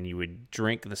soda, and then you would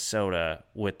drink the soda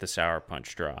with the sour punch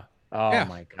straw. Oh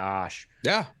my gosh!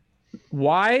 Yeah.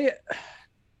 Why?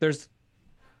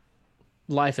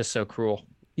 Life is so cruel.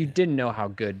 You didn't know how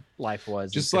good life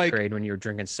was just in like grade when you were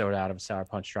drinking soda out of a sour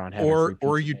punch straw and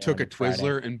or you took a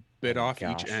Twizzler and bit off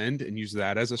each end and used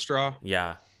that as a straw.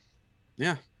 Yeah.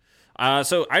 Yeah.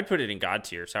 So I'd put it in God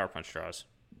tier, sour punch straws.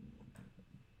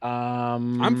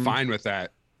 I'm fine with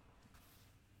that.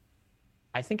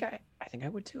 I think I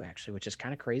would too, actually, which is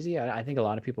kind of crazy. I think a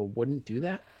lot of people wouldn't do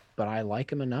that, but I like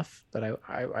them enough that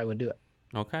I would do it.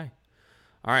 Okay.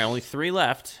 All right, only 3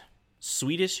 left.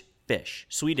 Swedish fish.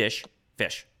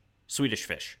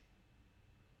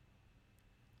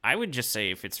 I would just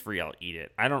say if it's free, I'll eat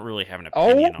it. I don't really have an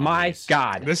opinion on Oh my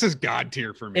God. This is God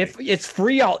tier for me. If it's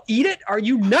free, I'll eat it. Are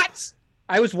you nuts?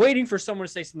 I was waiting for someone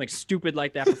to say something stupid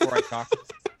like that before I talked.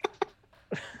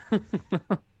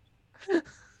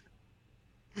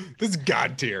 This is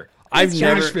God tier.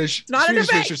 Swedish fish. Not Swedish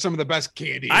fish are some of the best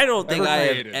candy. I don't think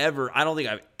I've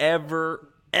ever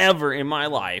ever in my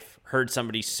life heard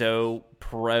somebody so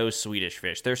pro Swedish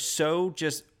Fish. They're so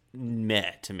just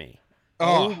meh to me.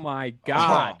 Oh my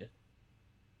God.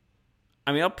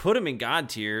 I mean, I'll put them in God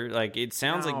tier. Like, it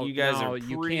sounds like you guys are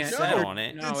pretty set on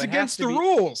it. No, it's against the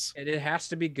rules. It has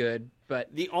to be good,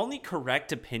 but The only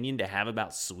correct opinion to have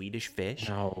about Swedish Fish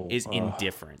is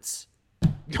indifference.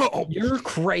 No, you're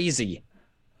crazy.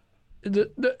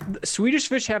 The Swedish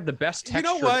Fish have the best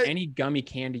texture of any gummy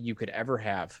candy you could ever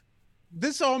have.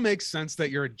 This all makes sense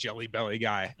that you're a Jelly Belly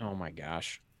guy. Oh my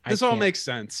gosh. This all makes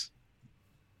sense.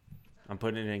 I'm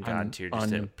putting it in God tier just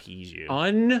to appease you.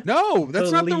 No,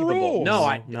 that's not the rule. No,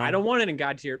 I don't want it in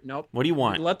God tier. Nope. What do you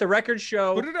want? Let the record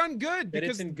show. Put it on good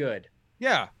because it's in good.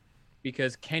 Yeah.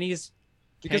 Because Kenny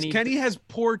has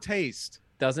poor taste.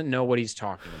 Doesn't know what he's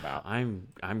talking about.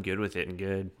 I'm good with it and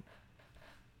good.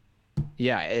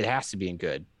 Yeah, it has to be in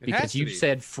good because you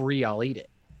said free. I'll eat it.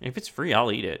 If it's free,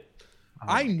 I'll eat it.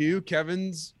 I knew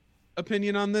Kevin's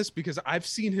opinion on this because I've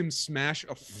seen him smash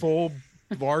a full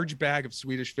large bag of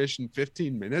Swedish Fish in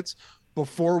 15 minutes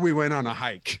before we went on a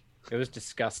hike. It was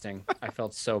disgusting. I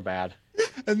felt so bad.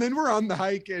 And then we're on the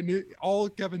hike, and all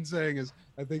Kevin's saying is,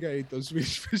 "I think I ate those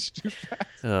Swedish Fish too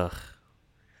fast." Ugh.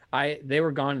 They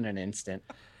were gone in an instant.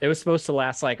 It was supposed to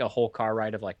last like a whole car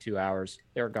ride of like 2 hours.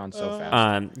 They were gone so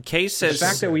fast. Kay says the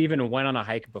fact that we even went on a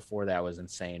hike before that was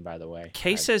insane. By the way,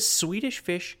 Kay says Swedish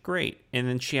Fish, great. And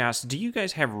then she asks, "Do you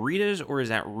guys have Rita's or is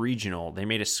that regional? They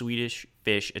made a Swedish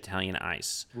Fish Italian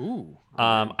ice." Ooh.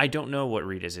 I don't know what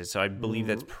Rita's is, so I believe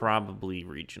that's probably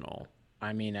regional.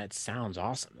 I mean, it sounds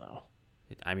awesome though.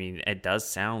 I mean, it does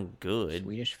sound good.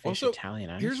 Swedish Fish Also, Italian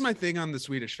ice. Here's my thing on the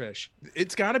Swedish Fish.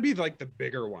 It's got to be like the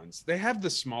bigger ones. They have the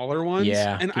smaller ones,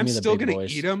 and I'm still going to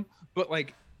eat them, but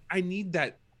like I need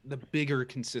the bigger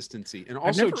consistency. And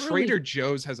also Trader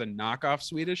Joe's has a knockoff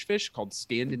Swedish Fish called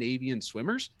Scandinavian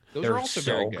Swimmers. Those are also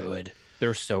very good.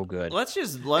 They're so good. Let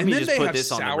me just put this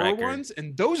on the record. Sour ones,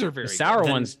 and those are very good. Sour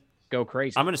ones go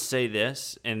crazy. I'm going to say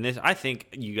this, and this I think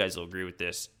you guys will agree with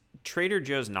this. Trader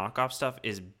Joe's knockoff stuff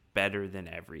is better than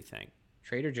everything.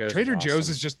 Trader Joe's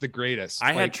is just the greatest.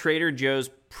 I had Trader Joe's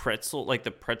pretzel, like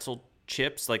the pretzel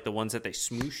chips, like the ones that they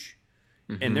smoosh,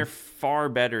 and they're far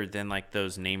better than like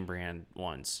those name brand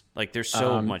ones. Like they're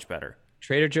so much better.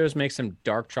 Trader Joe's makes some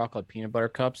dark chocolate peanut butter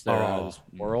cups that are out of this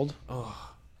world.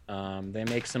 They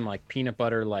make some like peanut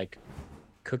butter like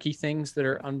cookie things that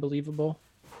are unbelievable.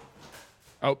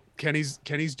 Oh, Kenny's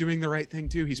doing the right thing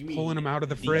too. He's pulling them out of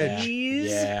the fridge.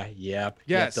 Yes.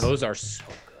 Yeah, those are so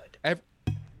good.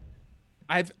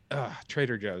 I've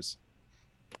Trader Joe's.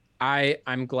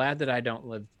 I'm glad that I don't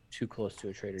live too close to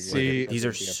a Trader Joe's. See, these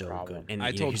are so good. And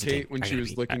I told Kate when she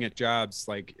was looking at jobs,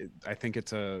 like I think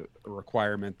it's a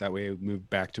requirement that we move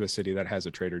back to a city that has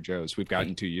a Trader Joe's. We've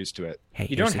gotten too used to it. Hey,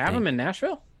 you don't have them in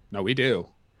Nashville? No, we do.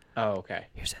 Oh, okay.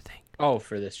 Here's the thing. Oh,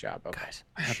 for this job. Okay.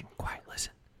 Guys, quiet.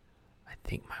 Listen. I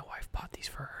think my wife bought these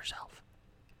for herself,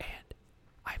 and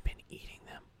I've been eating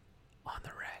them on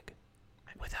the reg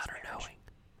without her knowing.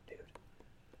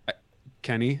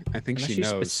 Kenny, I think she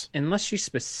knows. Unless she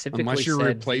specifically you're said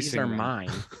replacing these are them. mine.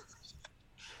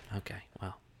 Okay,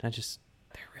 well, they're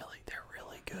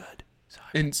really good. So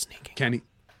I've been sneaking.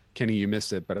 Kenny, you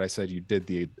missed it, but I said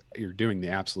you're doing the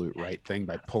absolute right thing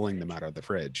by pulling them out of the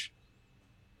fridge.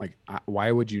 Like,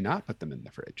 why would you not put them in the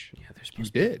fridge? Yeah, they're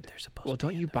supposed to. They're supposed well, to.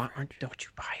 don't you buy them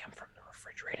from the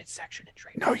refrigerated section in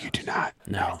Trader No, you do not.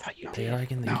 No, I thought you did.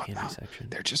 Like in the candy section.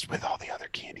 They're just with all the other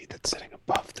candy that's sitting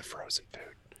above the frozen food.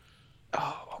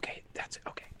 Oh, okay. That's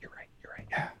okay. You're right.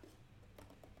 Yeah.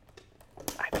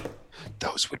 I mean,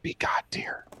 those would be God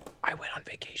tier. I went on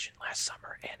vacation last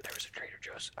summer, and there was a Trader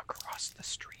Joe's across the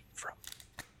street from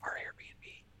our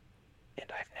Airbnb,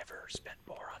 and I've never spent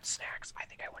more on snacks. I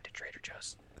think I went to Trader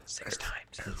Joe's 6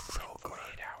 times in 48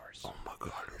 hours. Oh my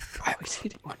god!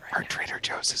 Our Trader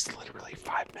Joe's is literally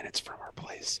 5 minutes from our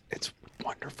place. It's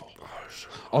wonderful.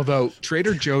 Although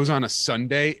Trader Joe's on a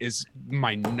Sunday is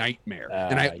my nightmare,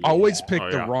 and I always pick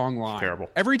the wrong line. Terrible.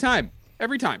 Every time.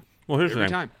 Well, here's every the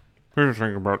thing. time. Here's the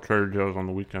thing about Trader Joe's on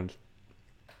the weekends.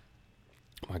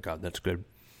 Oh my god, that's good.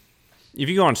 If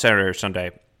you go on Saturday or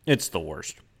Sunday, it's the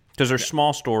worst because they're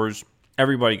small stores.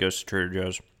 Everybody goes to Trader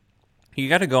Joe's. You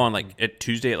got to go on like at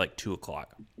Tuesday at like 2:00.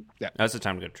 Yeah, that's the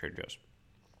time to go to Trader Joe's.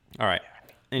 All right.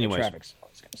 Anyways,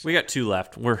 we got 2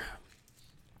 left.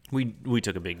 We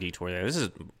took a big detour there. This is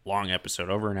a long episode,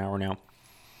 over an hour now.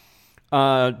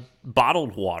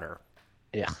 Bottled water.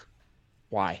 Yeah.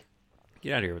 Why?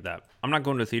 Get out of here with that. I'm not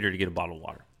going to the theater to get a bottled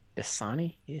water.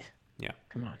 Dasani? Yeah.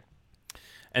 Come on.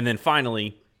 And then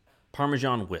finally,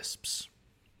 Parmesan wisps.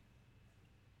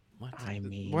 What? I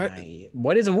mean, What?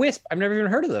 what is a wisp? I've never even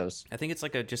heard of those. I think it's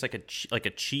like a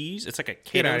cheese. It's like a Get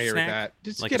keto out of here with snack. that.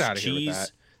 Just Like get a out of here with cheese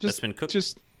that. that's been cooked.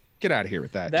 Just get out of here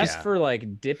with that. That's Yeah. for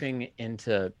like dipping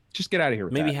into. Just get out of here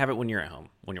with Maybe that. have it when you're at home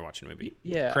when you're watching a movie.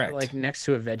 Yeah, Correct. like next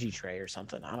to a veggie tray or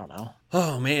something. I don't know.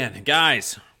 Oh man,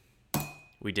 guys,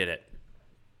 we did it.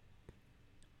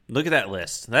 Look at that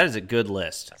list. That is a good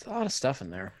list. That's a lot of stuff in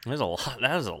there. There's a lot.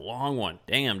 That was a long one.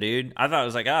 Damn, dude. I thought it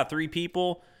was like 3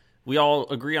 people. We all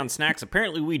agree on snacks.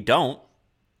 Apparently, we don't.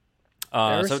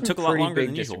 There were So it some took a lot pretty longer big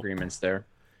than usual. disagreements there.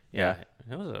 Yeah,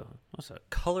 it was a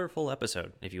colorful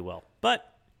episode, if you will. But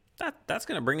that's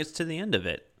gonna bring us to the end of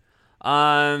it.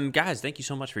 Guys, thank you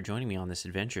so much for joining me on this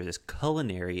adventure, this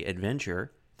culinary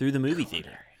adventure through the movie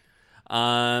theater.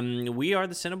 We are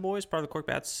the CineBoiz, part of the Cork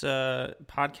Bats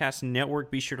podcast network.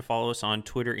 Be sure to follow us on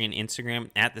Twitter and Instagram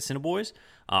at the CineBoiz.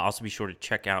 Also, be sure to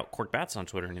check out Cork Bats on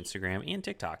Twitter and Instagram and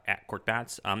TikTok at Cork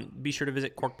Bats. Be sure to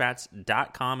visit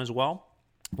corkbats.com as well.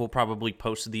 We'll probably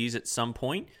post these at some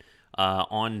point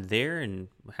on there and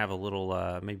have a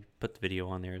little, maybe put the video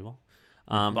on there as well.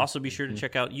 Also, be sure to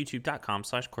check out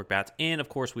youtube.com/corkbats. And, of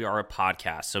course, we are a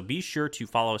podcast. So be sure to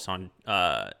follow us on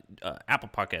Apple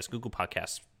Podcasts, Google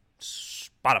Podcasts,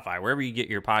 Spotify, wherever you get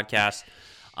your podcasts.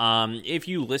 If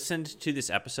you listened to this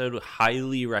episode,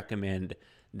 highly recommend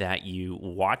that you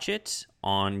watch it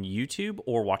on YouTube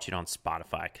or watch it on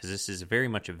Spotify, because this is very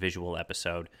much a visual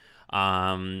episode.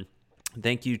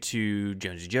 Thank you to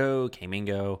Jonesy Joe,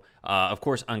 K-Mingo, of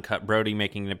course, Uncut Brody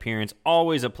making an appearance.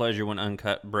 Always a pleasure when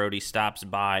Uncut Brody stops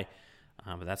by.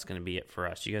 But that's going to be it for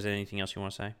us. You guys have anything else you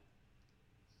want to say?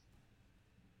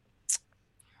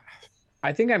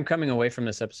 I think I'm coming away from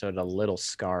this episode a little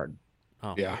scarred.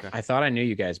 Oh, Yeah. okay. I thought I knew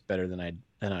you guys better than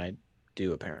I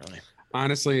do apparently.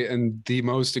 Honestly, and the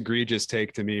most egregious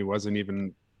take to me wasn't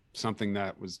even something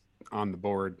that was on the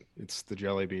board. It's the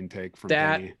jelly bean take from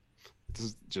Penny. This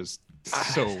is just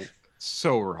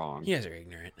so wrong. You guys are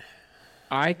ignorant.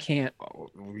 I can't.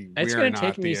 We It's are going to not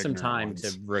take the me some ignorant time ones.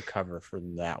 to recover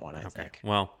from that one. I Okay. think.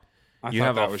 Well, I you thought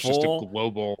have that a was just a full-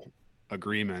 global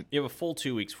agreement. you have a full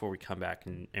 2 weeks before we come back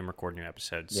and record new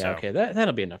episodes. Yeah. So, Okay.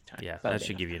 That'll be enough time. yeah, That'll that be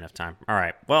should enough. give you enough time. All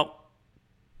right. Well,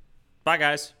 bye,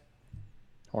 guys.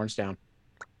 Horns down.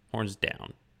 Horns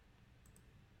down.